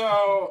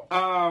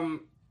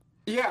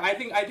 Yeah, I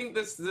think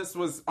this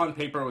was on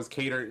paper was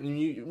catered.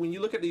 And when you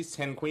look at these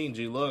 10 queens,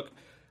 you look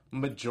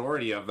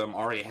majority of them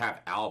already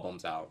have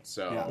albums out.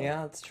 So Yeah.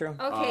 Yeah, that's true.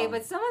 Okay,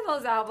 but some of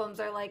those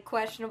albums are like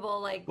questionable,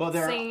 like Well,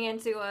 they're singing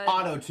into a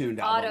Auto-tuned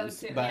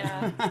albums. Auto-tune,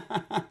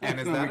 but and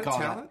is We that a call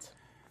talent?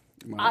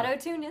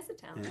 auto-tune is a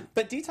talent.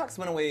 But Detox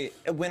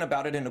went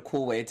about it in a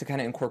cool way to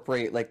kind of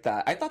incorporate like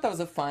that. I thought that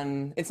was a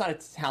fun. It's not a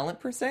talent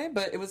per se,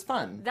 but it was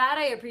fun. That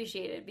I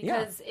appreciated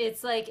because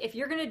it's like if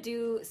you're gonna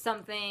do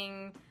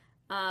something,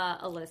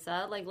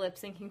 Alyssa, like lip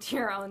syncing to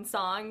your own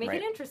song, make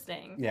Right. it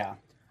interesting. Yeah.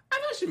 I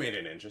thought she made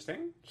it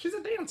interesting. She's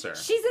a dancer.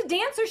 She's a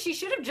dancer. She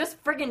should have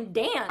just friggin'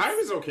 danced. I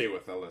was okay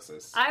with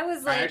Alyssa's. I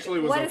was like, actually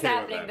was what okay is with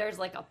happening? that. There's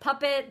like a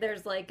puppet.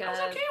 There's like a. I was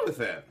okay with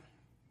it.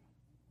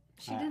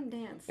 She didn't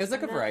dance. It was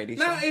like a No. variety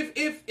show. No, if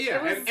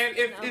It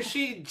was- if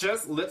she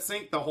just lip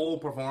synced the whole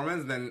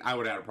performance, then I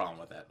would have a problem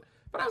with it.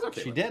 But I was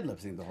okay. She with did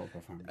lip sync the whole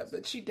performance. it.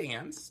 But she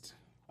danced.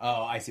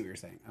 Oh, I see what you're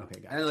saying.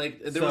 Okay, got And it. like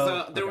there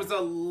So, was okay.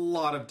 a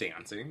lot of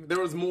dancing. There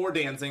was more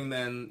dancing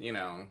than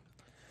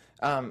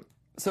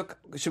So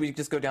should we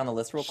just go down the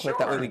list real quick?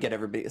 That way Sure. we get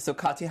everybody. So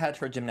Katya had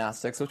her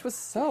gymnastics, which was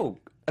so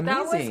That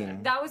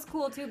amazing. that was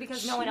cool too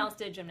because no one else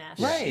did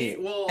gymnastics. Right.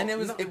 well, and it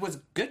no. was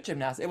good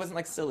gymnastics. It wasn't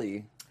like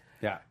silly.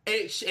 Yeah.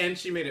 And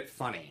she made it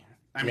funny.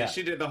 I mean, Yeah.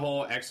 she did the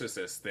whole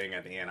Exorcist thing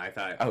at the end. I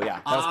thought, Oh,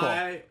 yeah, that was cool.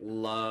 I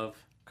love.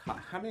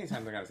 How many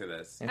times I gotta say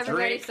this? Everybody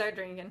Drink start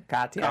drinking.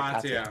 Katya.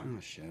 Katya. Oh,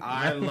 shit.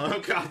 I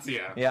love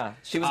Katya. Yeah,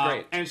 she was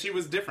great. And she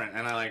was different,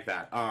 and I like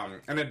that.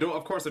 And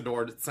of course,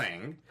 Adore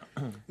sang.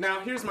 Now,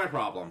 here's my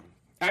problem.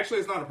 Actually,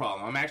 it's not a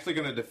problem. I'm actually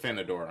going to defend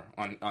Adore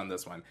on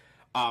this one.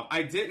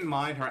 I didn't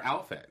mind her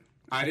outfit.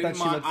 I didn't she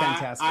mind. looked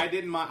fantastic. I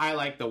didn't mind. I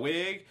like the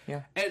wig.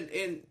 Yeah.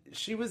 And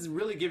she was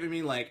really giving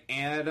me like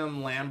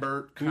Adam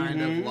Lambert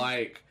kind of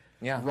like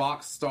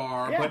rock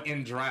star, Yeah. but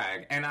in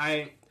drag. And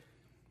I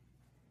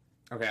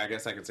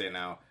guess I can say it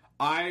now.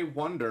 I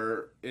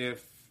wonder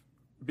if,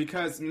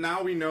 because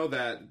now we know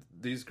that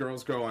these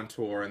girls go on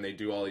tour and they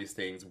do all these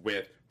things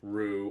with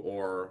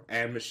Rue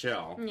and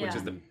Michelle, which Yeah.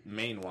 is the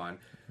main one.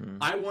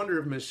 I wonder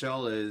if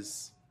Michelle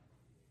is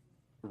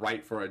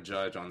right for a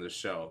judge on this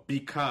show,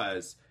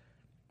 because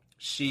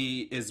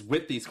she is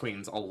with these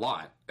queens a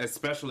lot,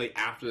 especially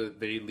after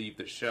they leave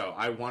the show.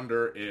 I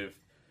wonder if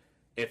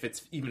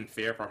it's even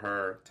fair for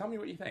her. Tell me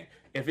what you think.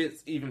 If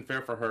it's even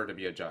fair for her to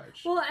be a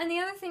judge. Well, and the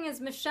other thing is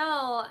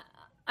Michelle.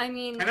 I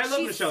mean, And I love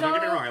she's Michelle, don't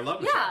get me wrong, I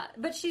love Michelle. Yeah,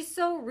 but she's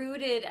so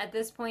rooted at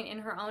this point in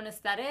her own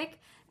aesthetic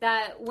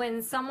that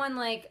when someone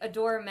like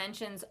Adore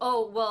mentions,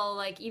 oh, well,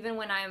 like even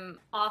when I'm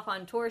off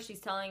on tour, she's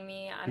telling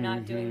me I'm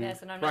not doing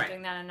this and I'm not Right.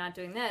 doing that, I'm not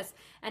doing this.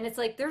 And it's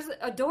like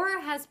Adore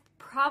has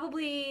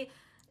probably,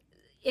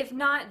 if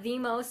not the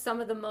most,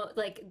 some of the most,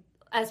 like,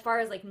 as far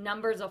as like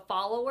numbers of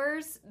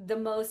followers, the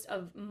most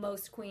of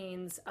most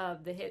queens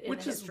of the hit, in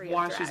Which the is history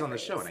why of Drag she's on the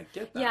Race. show, and I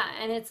get that. Yeah,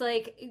 and it's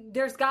like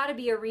there's got to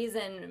be a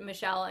reason,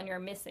 Michelle, and you're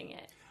missing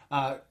it.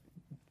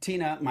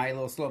 Tina, my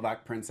little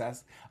Slovak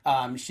princess,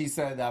 she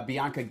said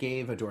Bianca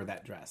gave Adore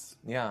that dress.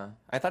 Yeah,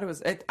 I thought it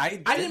was. I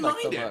didn't like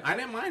the mind it. look. I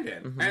didn't mind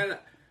it.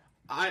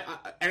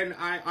 And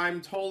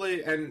I'm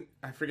totally, and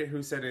I forget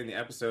who said it in the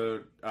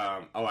episode.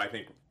 I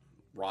think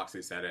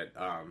Roxy said it.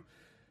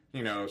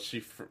 You know,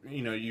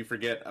 you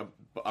forget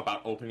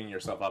about opening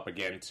yourself up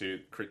again to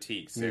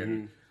critiques,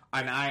 and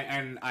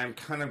I'm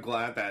kind of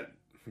glad that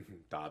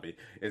Dobby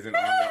isn't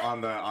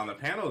on the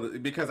panel,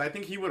 because I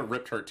think he would have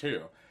ripped her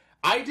too.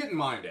 I didn't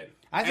mind it.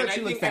 I thought And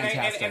she looked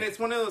fantastic. and it's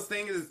one of those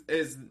things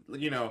is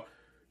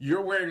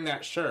you're wearing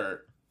that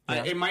shirt.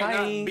 Yeah. It might Hi.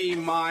 not be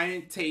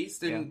my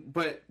taste,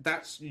 but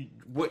that's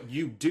what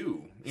you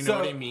do. You know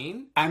what I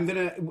mean?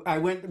 I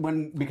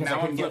went because Now I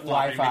I'm couldn't get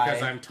flip-flopping Wi-Fi.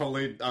 because I'm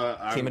totally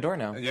Team Adore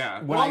now. Yeah.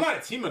 When Well, I'm I- not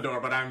a Team Adore,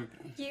 but I'm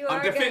You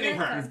I'm are defending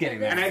gonna her. have He's getting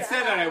to there. and I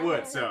said that I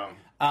would. decide.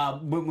 So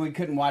When we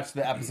couldn't watch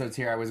the episodes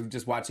here, I was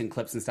just watching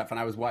clips and stuff, and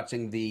I was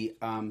watching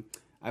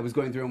I was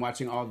going through and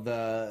watching all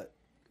the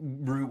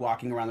Rue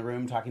walking around the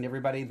room talking to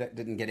everybody that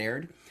didn't get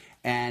aired.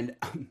 And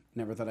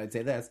never thought I'd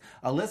say this.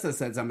 Alyssa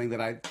said something that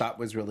I thought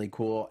was really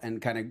cool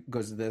and kind of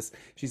goes to this.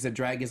 She said,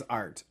 drag is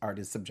art. Art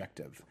is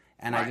subjective.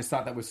 And I Right. just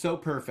thought that was so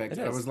perfect. It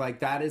I is. was like,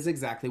 that is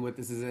exactly what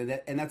this is.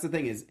 And that's the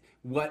thing is,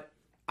 what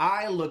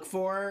I look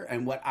for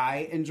and what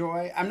I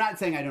enjoy, I'm not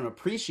saying I don't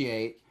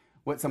appreciate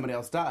what somebody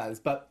else does,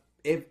 but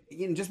if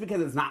just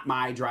because it's not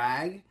my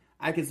drag,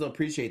 I can still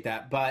appreciate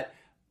that. But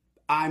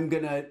I'm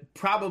gonna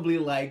probably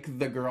like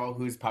the girl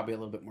who's probably a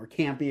little bit more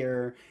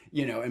campier,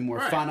 and more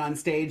Right. fun on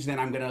stage. Then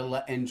I'm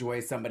gonna enjoy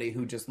somebody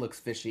who just looks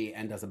fishy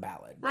and does a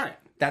ballad. Right.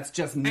 That's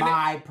just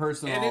my and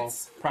personal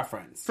it's-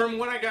 preference. from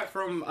what I got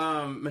from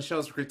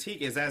Michelle's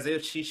critique is as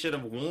if she should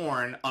have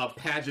worn a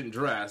pageant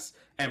dress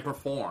and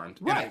performed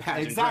in Right, a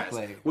pageant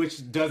exactly. dress,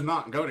 which does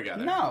not go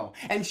together. No,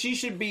 and she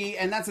should be,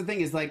 and that's the thing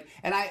is like,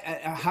 and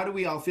how do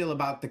we all feel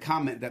about the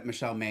comment that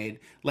Michelle made,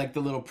 like the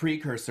little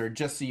precursor?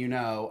 Just so you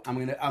know,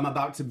 I'm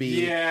about to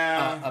be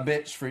Yeah. a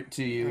bitch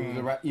to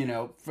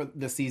you, for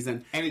the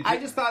season. And it I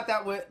did- just thought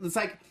that it's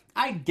like,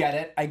 I get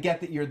it, I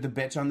get that you're the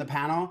bitch on the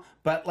panel,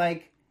 but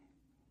like,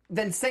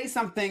 then say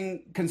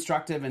something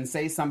constructive and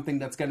say something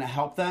that's going to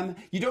help them.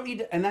 You don't need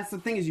to, and that's the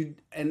thing is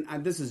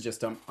this is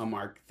just a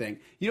Mark thing.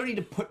 You don't need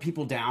to put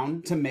people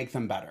down to make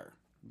them better.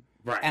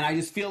 Right. And I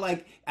just feel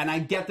like, and I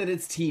get that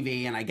it's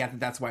TV, and I get that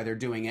that's why they're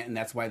doing it, and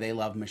that's why they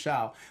love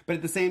Michelle. But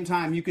at the same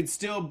time, you could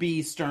still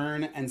be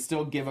stern and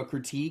still give a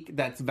critique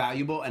that's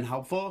valuable and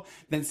helpful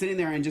than sitting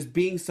there and just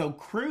being so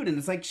crude. And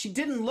it's like, she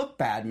didn't look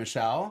bad,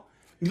 Michelle.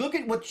 Look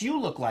at what you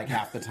look like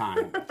half the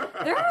time.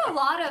 There are a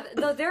lot of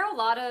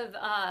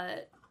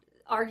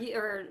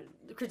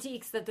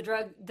critiques that the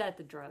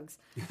drugs.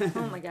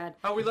 Oh my god.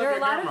 Oh, we love There are your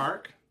a lot hair, of-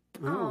 Mark.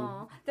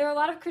 Aw. There are a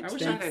lot of wish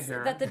I had critiques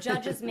hair. that the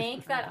judges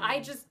make that I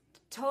just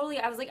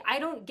I was like, I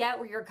don't get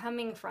where you're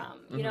coming from,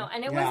 you know?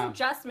 And it Yeah. wasn't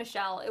just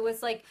Michelle. It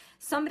was like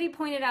somebody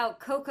pointed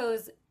out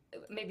Coco's,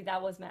 maybe that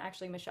was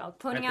actually Michelle,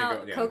 pointing think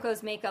out it- yeah.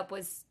 Coco's makeup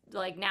was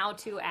like now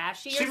too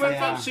ashy or She something. went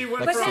Yeah. from she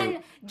went But from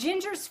then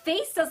Ginger's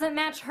face doesn't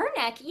match her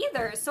neck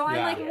either. So I'm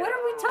Yeah. like, what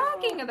are we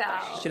talking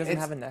about? She doesn't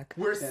have a neck.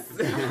 we're She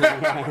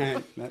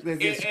And- couldn't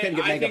get and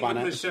I makeup think on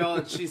with it.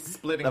 Michelle, she's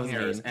splitting That was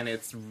hairs, mean. and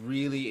it's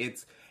really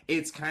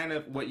it's kind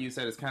of what you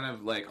said. It's kind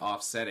of like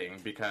offsetting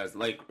because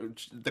like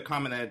the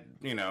comment that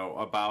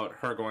about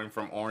her going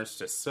from orange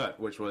to soot,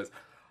 which was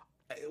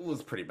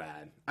pretty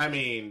bad. I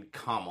mean,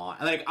 come on.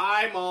 Like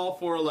I'm all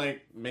for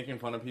like making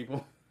fun of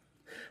people,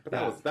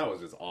 but that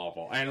was just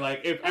awful. And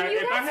like if And I you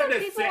had had some to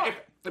people-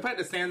 if I had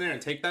to stand there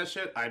and take that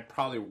shit, I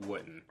probably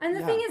wouldn't. And the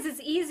Yeah. thing is,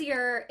 it's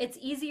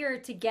easier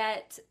to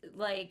get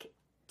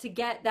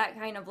that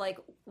kind of like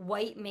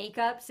white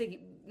makeup to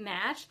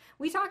match.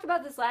 We talked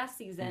about this last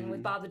season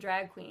with Bob the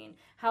Drag Queen,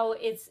 how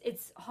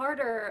it's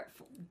harder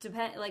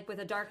like with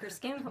a darker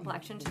skin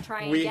complexion to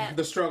try and get.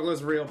 The struggle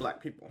is real,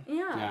 black people.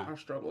 Yeah. Our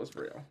struggle is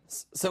real.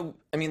 So,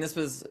 I mean, this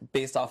was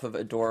based off of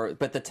Adore,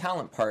 but the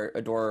talent part,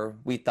 Adore,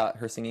 we thought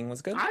her singing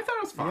was good. I thought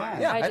it was fine. Yeah.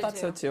 Yeah, I I did thought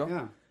so too. too.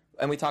 Yeah.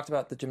 and we talked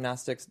about the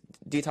gymnastics.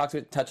 Do you touch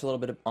a little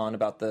bit on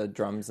about the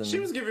drums? And She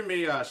was giving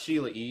me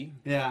Sheila E.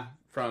 Yeah.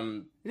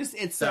 from.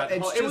 It's That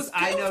whole- it was-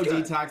 I it know was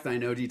good. Detox, and I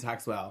know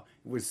Detox well.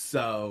 It was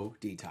so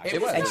Detox.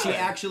 It was and good. she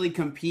actually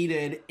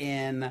competed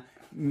in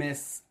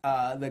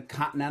the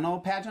Continental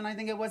pageant, I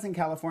think it was, in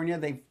California.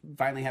 They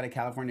finally had a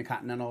California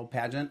Continental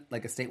pageant,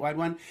 like a statewide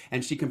one,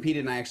 and she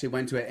competed, and I actually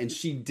went to it, and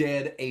she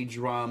did a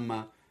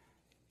drum,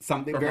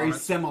 something very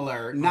Performance.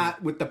 similar,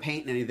 not with the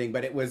paint and anything,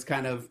 but it was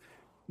kind of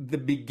the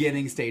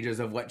beginning stages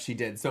of what she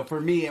did. So for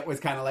me, it was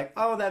kind of like,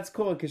 oh, that's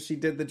cool, because she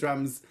did the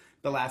drums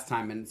the last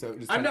time, and so it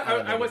just I'm kinda not, I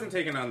elevated. wasn't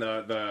taking on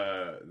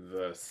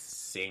the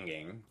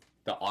singing,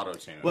 the auto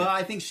tune. Well,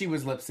 I think she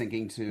was lip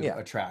syncing to Yeah.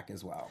 a track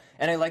as well.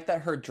 And I like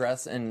that her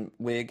dress and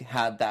wig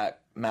had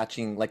that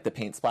matching, like the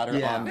paint splatter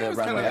Yeah. on It the was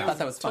runway. kinda- I thought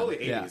that was fun.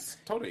 totally 80s.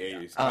 Totally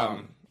 80s.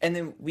 And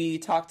then we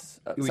talked.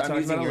 We so I'm talked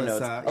using about your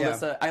Alyssa, notes.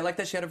 yeah. Alyssa, I like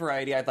that she had a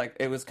variety. I like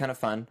it was kind of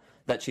fun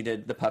that she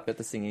did the puppet,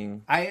 the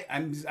singing.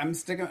 I'm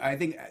sticking. I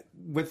think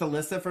with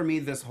Alyssa, for me,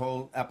 this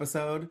whole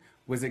episode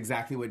was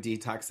exactly what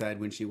Detox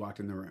said when she walked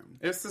in the room.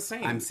 It's the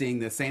same. I'm seeing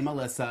the same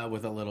Alyssa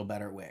with a little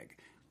better wig.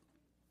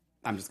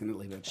 I'm just going to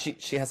leave it at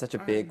that. She has such a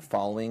big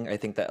following. I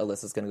think that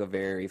Alyssa's going to go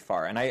very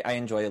far, and I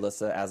enjoy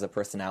Alyssa as a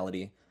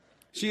personality.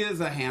 She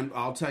is a hand.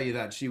 I'll tell you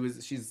that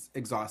she's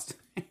exhausted.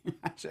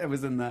 I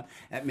was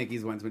at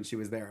Mickey's once when she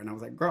was there, and I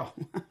was like, "Girl,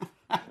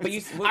 But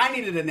you, I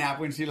needed a nap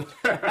when she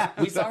left."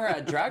 we saw her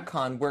at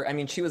DragCon, where I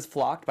mean, she was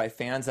flocked by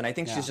fans, and I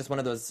think Yeah. she's just one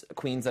of those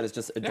queens that is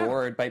just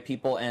adored by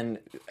people and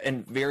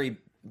very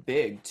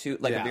big too,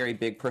 like Yeah. a very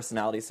big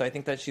personality. So I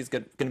think that she's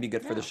going to be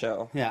good for the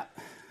show. Yeah.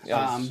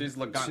 She's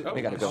Lagan-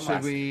 we gotta go Should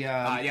fast. we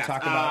yes.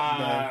 talk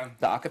about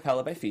The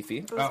acapella by Fifi.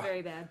 It was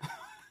very bad.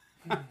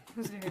 It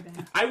was very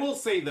bad. I will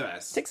say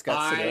this. Takes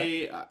guts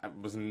to I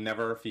was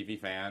never a Fifi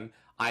fan.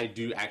 I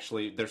do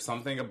actually. There's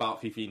something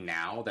about Fifi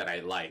now that I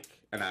like,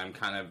 and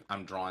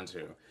I'm drawn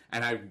to,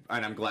 and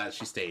I'm glad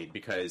she stayed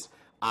because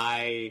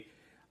I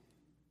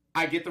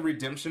get the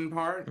redemption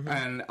part,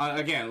 and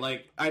again,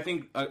 like I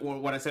think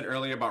what I said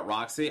earlier about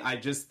Roxy, I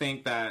just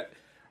think that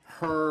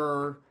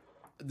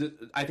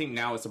I think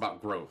now it's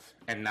about growth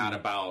and not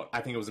about.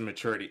 I think it was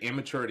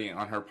immaturity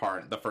on her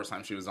part the first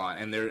time she was on,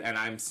 and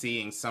I'm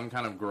seeing some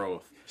kind of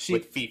growth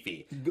with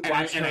Fifi,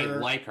 and I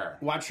like her.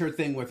 Watch her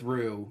thing with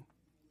Rue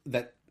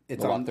that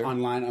it's The on, walkthrough?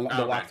 online, the Okay.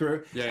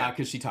 walkthrough, Yeah.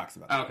 because she talks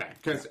about it. Okay,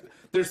 because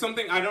there's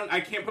something I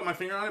can't put my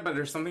finger on it, but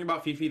there's something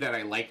about Fifi that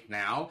I like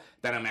now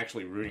that I'm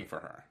actually rooting for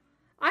her.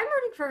 I'm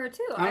rooting for her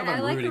too. I don't know if I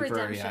I'm like the rooting for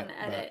her redemption yet,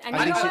 edit. but And I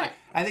you think know she, what?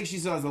 I think she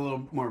still has a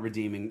little more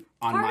redeeming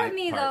on Part my of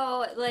me part.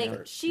 though, like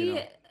Or, she you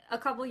know. a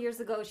couple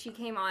years ago, she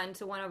came on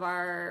to one of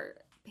our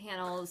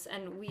panels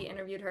and we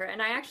interviewed her,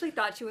 and I actually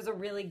thought she was a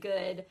really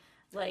good,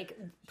 like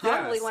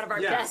probably Yes, one of our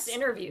yes. best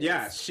interviews.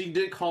 Yes, she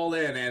did call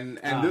in,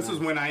 and this was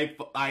when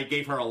I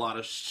gave her a lot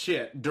of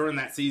shit during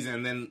that season.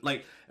 And then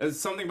like there's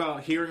something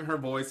about hearing her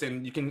voice,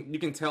 and you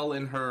can tell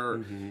in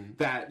her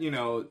that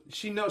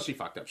she knows she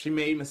fucked up. She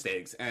made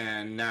mistakes,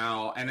 and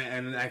now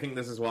and I think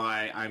this is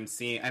why I'm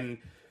seeing and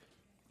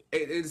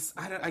it is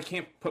I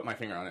can't put my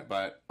finger on it,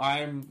 but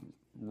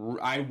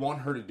I want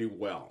her to do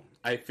well.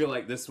 I feel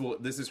like this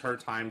is her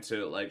time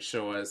to like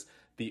show us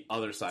the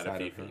other side of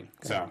Side of Fifi. her.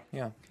 So.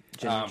 Yeah.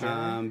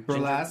 Ginger.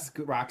 Burlesque,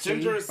 Roxy.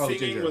 Ginger's singing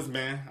Ginger. was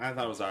meh. I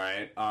thought it was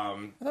alright.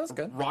 That was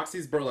good.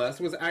 Roxy's burlesque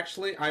was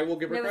actually, I will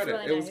give her It was credit.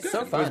 really It was nice. good. So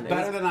It was fun.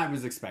 better than I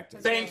was expecting.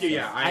 Thank you.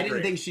 Yeah, I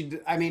agree. didn't think she.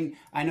 I mean,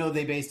 I know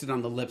they based it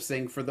on the lip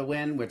sync for the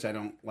win, which I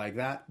don't like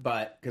that,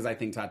 but because I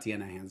think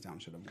Tatiana hands down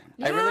should have won.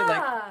 Yeah. I really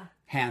like-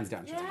 Hands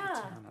down should have won.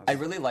 Yeah. I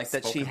really like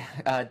that she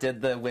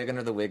did the wig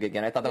under the wig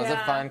again. I thought that was a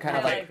Yeah, fun kind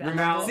of I like. like that.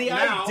 Now, See,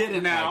 I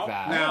didn't like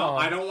that. Now, Oh.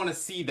 I don't want to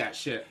see that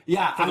shit.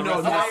 Yeah, for I the know rest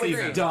of the that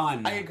season. is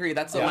done. I agree.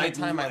 That's the Yeah. only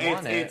time I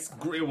want it.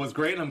 It was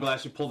great. I'm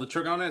glad she pulled the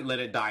trigger on it. Let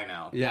it die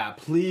now. Yeah,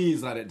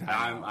 please let it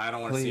die. I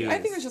don't wanna see it. I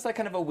think it was just like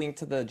kind of a wink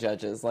to the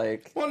judges,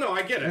 like Well, no,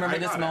 I get it. remember I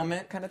this got it.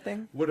 moment kind of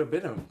thing. Would have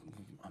been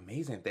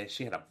amazing if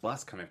she had a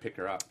bus come and pick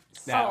her up.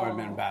 That would have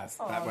been best.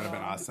 That would have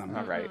been awesome.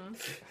 All right.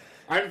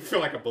 I feel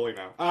like a bully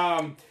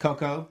now.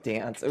 Coco.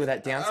 Dance. Oh,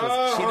 that dance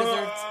was. She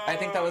deserved. I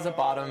think that was a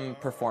bottom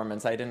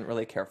performance. I didn't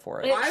really care for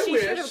it. I She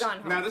wish. should have gone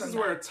home Now this from is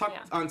where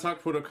that.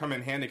 Untucked would have come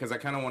in handy because I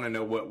kind of want to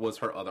know what was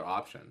her other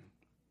option.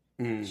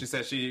 She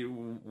said she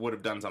would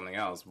have done something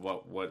else.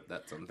 What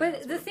that something? else But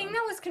would the have thing done?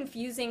 that was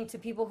confusing to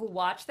people who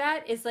watch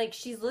that is like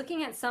she's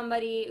looking at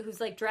somebody who's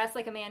like dressed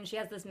like a man. She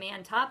has this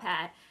man top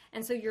hat,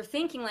 and so you're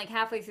thinking like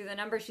halfway through the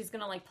number she's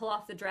gonna like pull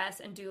off the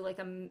dress and do like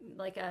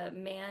a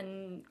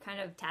man kind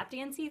of tap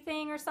dancey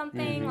thing or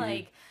something.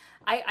 Like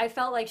I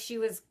felt like she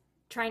was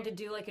trying to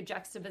do like a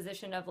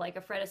juxtaposition of like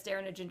a Fred Astaire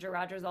and a Ginger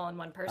Rogers all in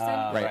one person.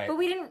 Right. But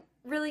we didn't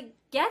really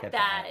get Get that.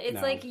 that, It's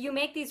no. like you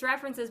make these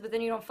references, but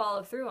then you don't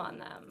follow through on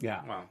them.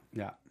 Yeah. Well,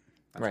 Yeah.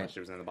 that's why Right. she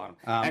was in the bottom.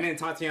 And then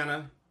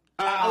Tatiana,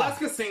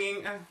 Alaska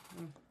singing.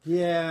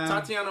 Yeah.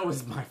 Tatiana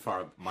was my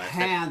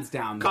Hands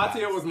down. the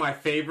Katya best. was my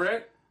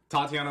favorite.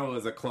 Tatiana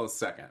was a close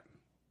second.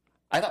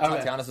 I thought Okay.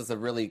 Tatiana's was a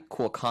really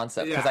cool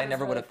concept because Yeah. I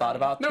never would have thought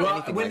about No,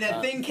 anything When like the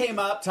that. thing came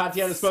up,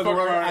 Tatiana spoke a Spoke a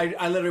word. word.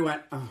 I literally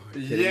went, "Oh, are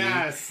you kidding me?"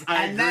 Yes,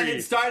 I And then agree.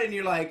 it started, and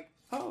you're like,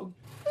 Oh.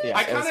 Yeah,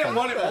 I it was kind of fun.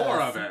 wanted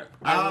more of it.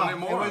 I wanted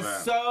more it of was it.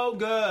 so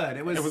good.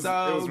 It was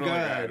so really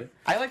good. good.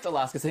 I liked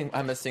Alaska sing.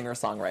 I'm a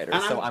singer-songwriter,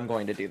 And so I'm- I'm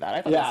going to do that.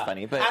 I thought it was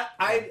funny, but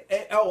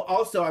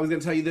also I was going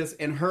to tell you this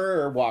in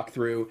her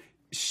walkthrough.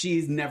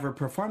 She's never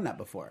performed that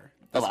before.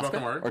 Alaska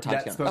spoken word? or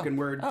Tatiana? That spoken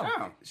word.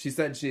 Oh. She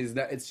said she's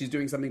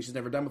doing something she's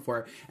never done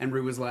before. And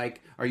Rue was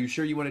like, "Are you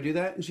sure you want to do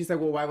that?" And she's like,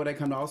 "Well, why would I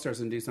come to All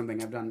Stars and do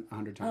something I've done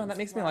 100 times?" Oh, that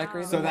makes me like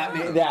her. so even that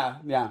more. made,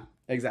 yeah,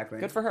 exactly.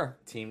 Good for her.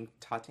 Team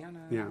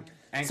Tatiana. Yeah.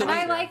 And And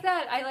I Claudia. like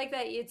that. I like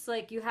that it's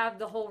like you have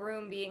the whole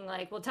room being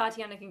like, well,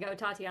 Tatiana can go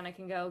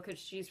because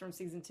she's from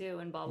season 2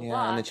 and blah, blah, Yeah,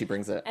 blah. and then she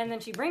brings it. And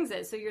then she brings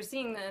it. So you're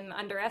seeing them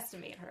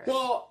underestimate her.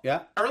 Well,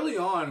 Yeah. early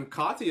on,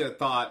 Katya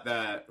thought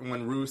that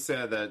when Rue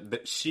said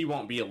that she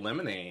won't be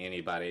eliminating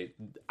anybody,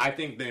 I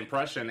think the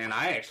impression, and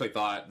I actually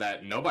thought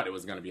that nobody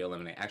was going to be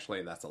eliminated.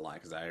 Actually, that's a lie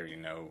because I already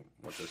know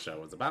what the show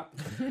was about.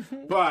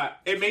 But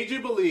it made you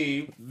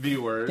believe,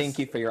 viewers. Thank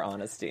you for your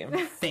honesty.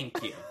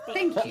 Thank you.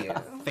 Thank you.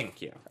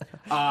 Thank you.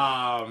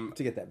 To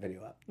get that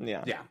video up.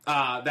 Yeah.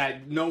 Yeah,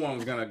 that no one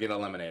was gonna get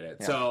eliminated.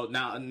 Yeah. So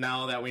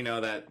now that we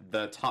know that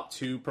the top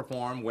 2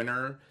 perform,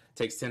 winner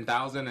takes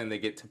 10,000 and they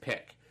get to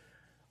pick.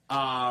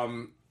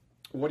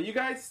 What do you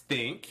guys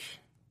think?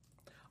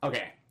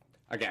 Okay,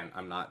 again,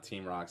 I'm not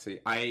Team Roxy.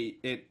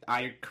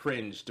 I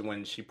cringed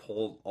when she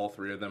pulled all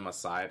 3 of them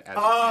aside. At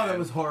the Oh, that end.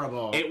 was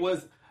horrible. It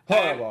was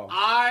Horrible.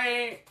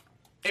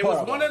 It was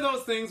Horrible. one of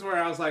those things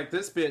where I was like,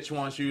 this bitch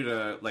wants you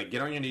to like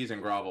get on your knees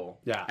and grovel,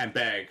 Yeah. and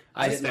beg.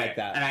 I to didn't stay. like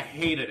that. and I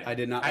hated it. I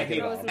did not I like it hate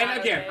at all. It was And not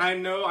again, okay.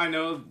 I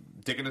know,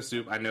 dick in the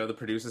soup. I know the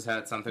producers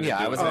had something. Yeah,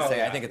 to do I was with gonna it.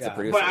 say, I yeah, think it's yeah. the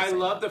producer. But I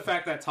love the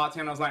fact that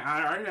Tatiana was like,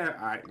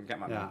 I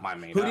got my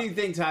made Who up. do you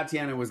think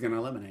Tatiana was going to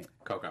eliminate?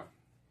 Coco.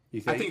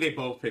 You I think they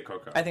both picked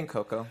Coco. I think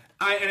Coco.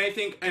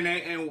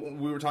 And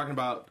we were talking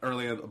about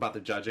earlier about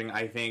the judging.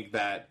 I think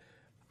that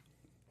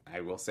I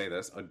will say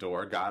this: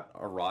 Adore got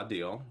a raw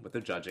deal with the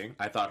judging.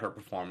 I thought her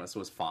performance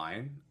was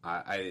fine.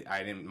 I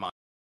didn't mind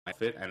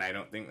it, and I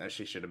don't think that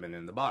she should have been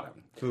in the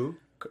bottom. Who?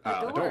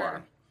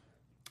 Adore.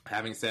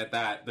 Having said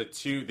that,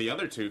 the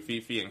other two,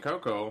 Fifi and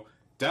Coco,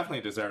 definitely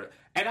deserve it.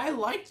 And I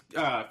liked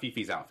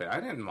Fifi's outfit. I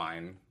didn't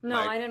mind. No,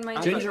 I didn't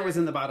mind Ginger either. was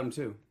in the bottom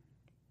too.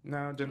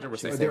 No, Ginger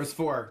was There safe. was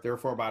 4. There were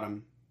 4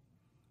 bottom.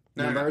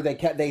 No, Remember,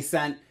 no. they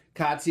sent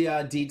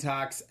Katya,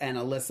 Detox, and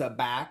Alyssa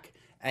back,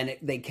 and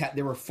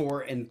there were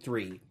 4 and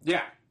 3.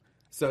 Yeah.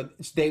 So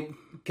they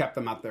kept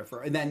them up there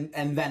and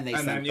then they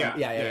sent them.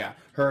 Yeah.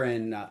 Her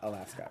and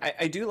Alaska.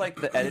 I do like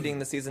the editing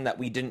this season that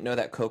we didn't know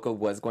that Coco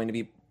was going to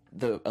be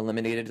the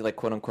eliminated, like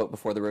quote unquote,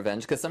 before the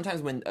revenge. Because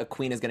sometimes when a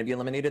queen is going to be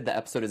eliminated, the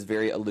episode is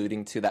very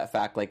alluding to that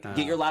fact. Like,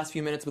 get your last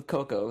few minutes with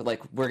Coco.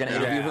 Like, we're going to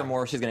interview her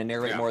more. She's going to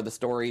narrate more of the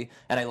story.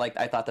 And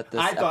I thought that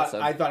this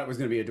episode. I thought it was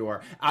going to be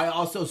Adore. I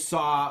also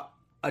saw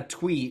a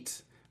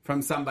tweet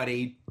from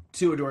somebody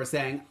to Adore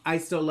saying, "I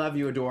still love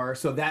you, Adore."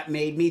 So that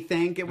made me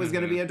think it was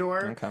going to be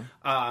Adore. Okay.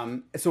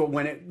 So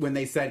when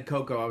they said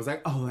Coco, I was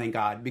like, "Oh, thank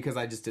God," because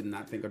I just did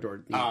not think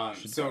Adore.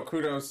 So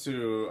kudos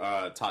to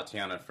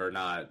Tatiana for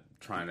not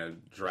trying to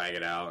drag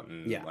it out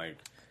and like.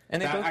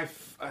 And they that,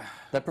 both,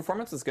 the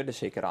performance was good to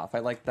shake it off. I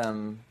like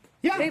them.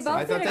 Yeah, They both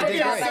I thought did a that good did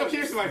job. great. So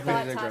here's my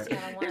Thought thing.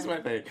 Tatiana won. Here's my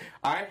thing.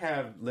 I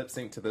have lip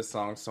synced to this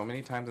song so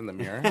many times in the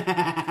mirror, in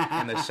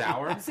the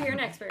shower. So you're an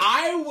expert.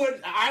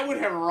 I would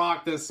have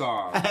rocked this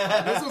song.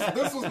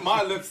 This was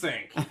my lip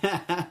sync.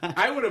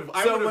 I would have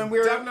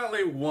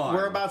definitely won.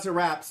 We're about to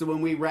wrap, so when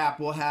we wrap,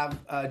 we'll have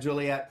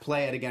Juliet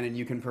play it again, and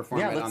you can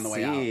perform it Let's on the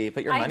way see. out.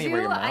 Put your money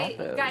where your mouth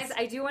is. Guys,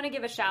 I do want to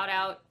give a shout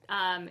out.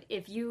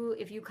 If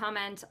you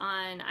comment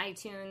on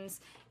iTunes,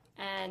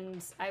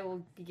 and I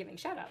will be giving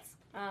shout outs.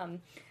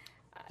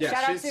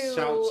 Shout out to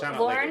shout out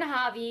Lauren lady.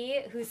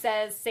 Javi, who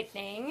says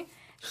sickening.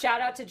 Shout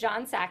out to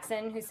John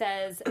Saxon, who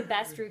says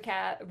best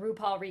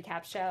RuPaul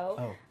recap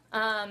show.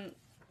 I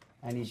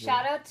need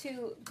Shout out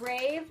to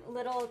Brave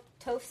Little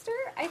Toaster,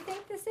 I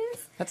think this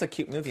is. That's a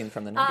cute movie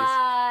from the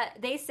 90s.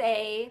 They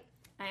say,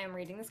 I am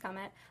reading this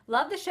comment,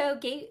 love the show,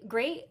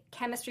 great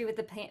chemistry with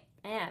the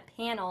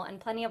panel, and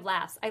plenty of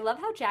laughs. I love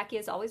how Jackie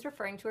is always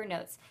referring to her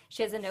notes.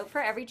 She has a note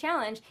for every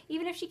challenge,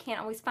 even if she can't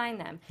always find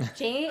them.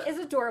 Jay is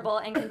adorable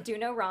and can do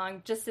no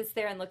wrong, just sits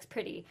there and looks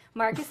pretty.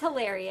 Mark is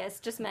hilarious,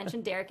 just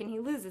mentioned Derek and he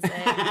loses it.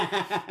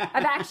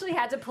 I've actually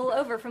had to pull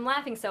over from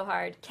laughing so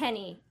hard.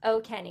 Kenny, oh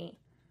Kenny.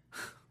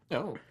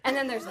 Oh. And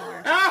then there's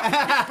more.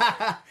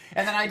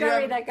 And then I do Don't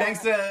have, read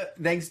that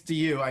thanks to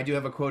you, I do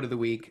have a quote of the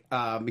week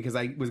because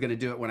I was going to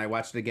do it when I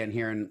watched it again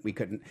here and we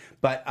couldn't.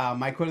 But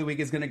my quote of the week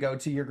is going to go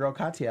to your girl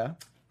Katya.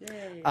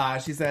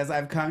 She says,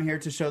 "I've come here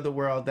to show the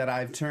world that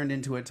I've turned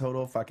into a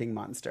total fucking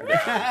monster."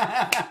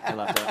 I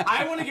love that.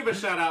 I want to give a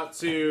shout out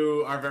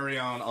to our very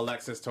own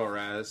Alexis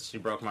Torres. She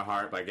broke my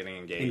heart by getting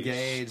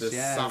engaged this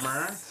yes.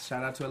 summer.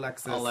 Shout out to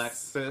Alexis.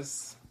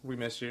 Alexis, we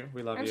miss you.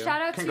 We love And you.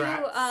 shout out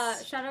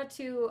Congrats.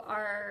 to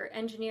our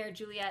engineer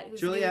Juliet, who's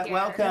Juliet, new here.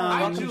 welcome.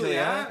 Hi, Welcome,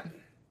 Juliet.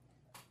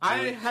 I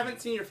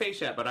haven't seen your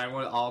face yet, but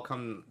I'll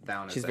come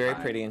down. And She's say very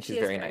hi. pretty and she's She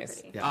is very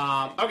nice. pretty.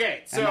 Yeah.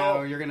 Okay, And now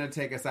so you're gonna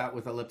take us out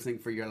with a lip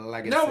sync for your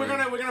legacy. no, we're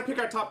gonna pick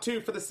our top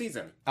 2 for the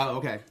season. Oh,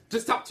 okay.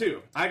 Just top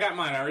 2. I got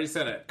mine. I already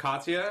said it.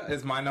 Katya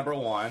is my number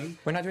 1.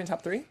 We're not doing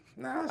top 3?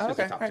 No, it's Oh, just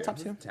okay. a top All right, 2. top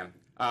 2. 10.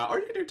 Or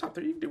you can do top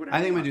 3. You can do whatever.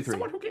 I think you I'm want. gonna do 3.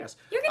 Someone who cares?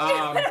 You can do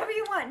whatever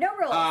you want. No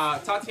rules.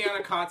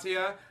 Tatiana,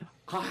 Katya.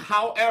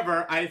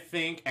 However, I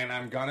think, and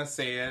I'm gonna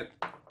say it,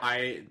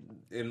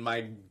 in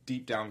my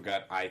deep down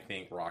gut, I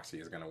think Roxy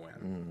is gonna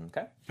win.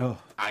 Okay. Oh,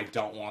 I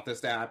don't want this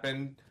to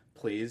happen.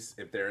 Please,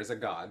 if there is a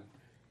God,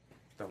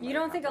 You let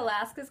don't it think happen.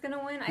 Alaska's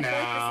gonna win? I feel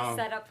like this is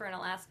set up for an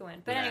Alaska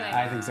win. But Nah. anyway,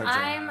 I think so too.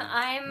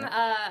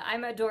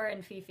 I'm Adore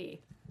and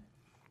Fifi.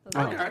 Those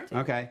are my top two.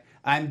 okay.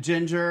 I'm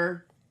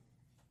Ginger.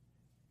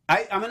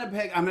 I'm gonna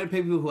pick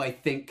people who I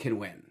think can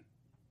win.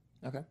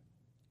 Okay.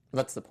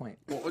 That's the point.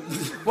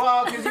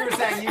 Well, because you were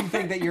saying you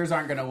think that yours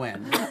aren't gonna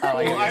win.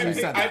 Well, You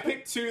said I that.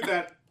 picked 2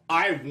 that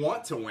I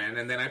want to win,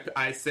 and then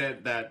I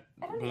said that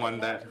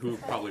one that who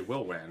probably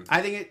will win. I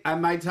think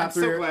my top I'm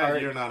so 3 glad are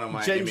you're not on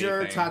my Ginger,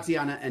 Emmy thing.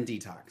 Tatiana, and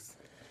Detox.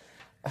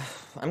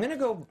 I'm gonna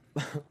go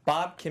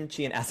Bob,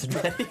 Kimchi, and Acid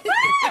Ready.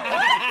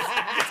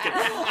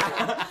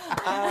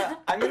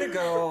 I'm gonna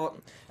go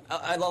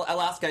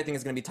Alaska. I think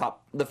is gonna be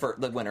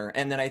the winner,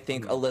 and then I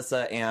think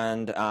Alyssa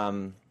and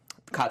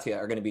Katya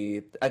are gonna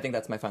be. I think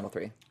that's my final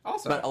 3.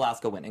 Also. But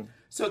Alaska winning.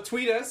 So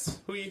tweet us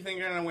who you think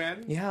are gonna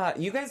win. Yeah,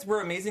 you guys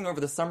were amazing over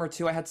the summer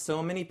too. I had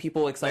so many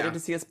people excited Yeah. to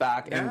see us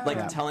back and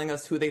Yeah. telling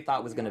us who they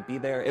thought was going to be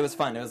there. It was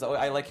fun.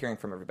 I like hearing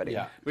from everybody.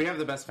 Yeah. We have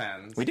the best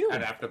fans. We do.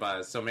 At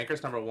AfterBuzz. So make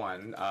us number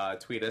 1.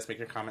 Tweet us. Make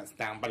your comments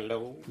down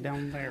below.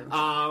 Down there.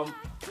 Oh,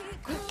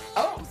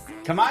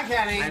 Come on,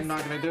 Kenny. I'm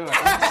not gonna do it.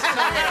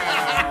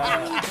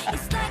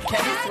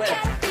 Kenny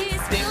Swift.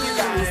 Thank you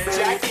guys.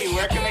 Jackie,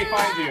 where can they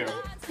find you?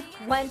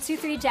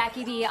 123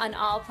 Jackie D on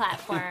all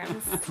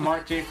platforms.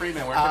 Mark J.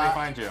 Freeman, where can they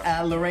find you?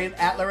 At Lorraine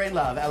Love, Lorayne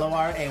Lobe.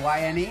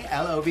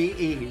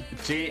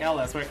 J.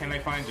 Ellis, where can they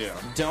find you?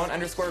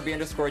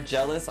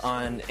 Don't_be_jealous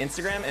on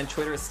Instagram, and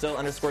Twitter is still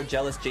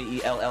 _jealous,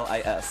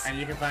 JELLIS. And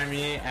you can find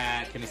me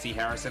at Kenny C.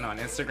 Harrison on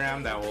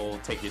Instagram. That will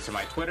take you to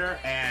my Twitter.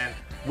 And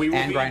we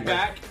will be Grindr.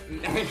 back.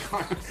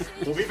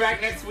 We'll be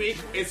back next week.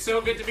 It's so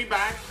good to be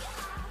back.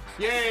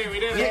 Yay, we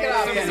did it. Shake it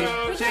off, Kenny.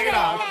 So, Shake it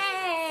off.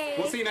 Hey!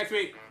 We'll see you next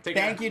week. Take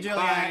care. Thank you, Juliet.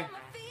 Bye.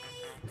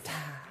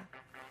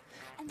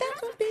 That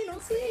would be no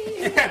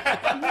sleep.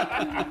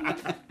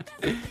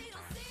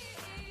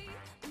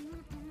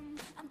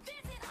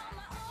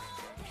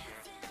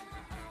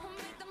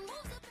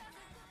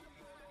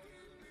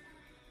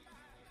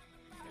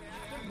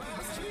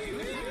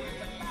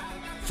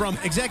 From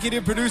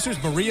executive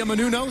producers Maria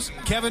Menounos,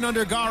 Kevin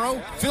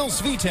Undergaro, Phil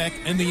Svitek,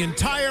 and the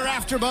entire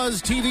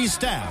AfterBuzz TV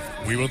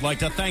staff, we would like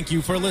to thank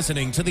you for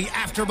listening to the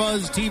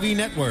AfterBuzz TV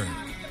network.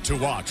 To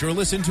watch or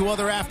listen to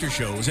other after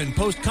shows and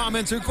post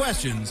comments or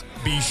questions,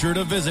 be sure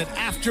to visit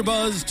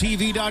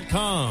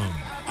AfterBuzzTV.com.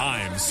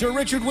 I'm Sir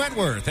Richard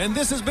Wentworth, and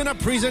this has been a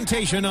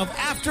presentation of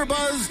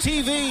AfterBuzz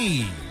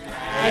TV.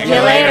 See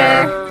you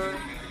later.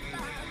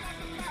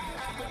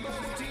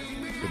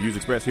 The views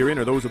expressed herein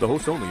are those of the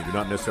hosts only and do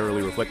not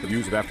necessarily reflect the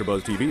views of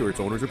AfterBuzz TV or its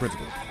owners or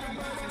principals.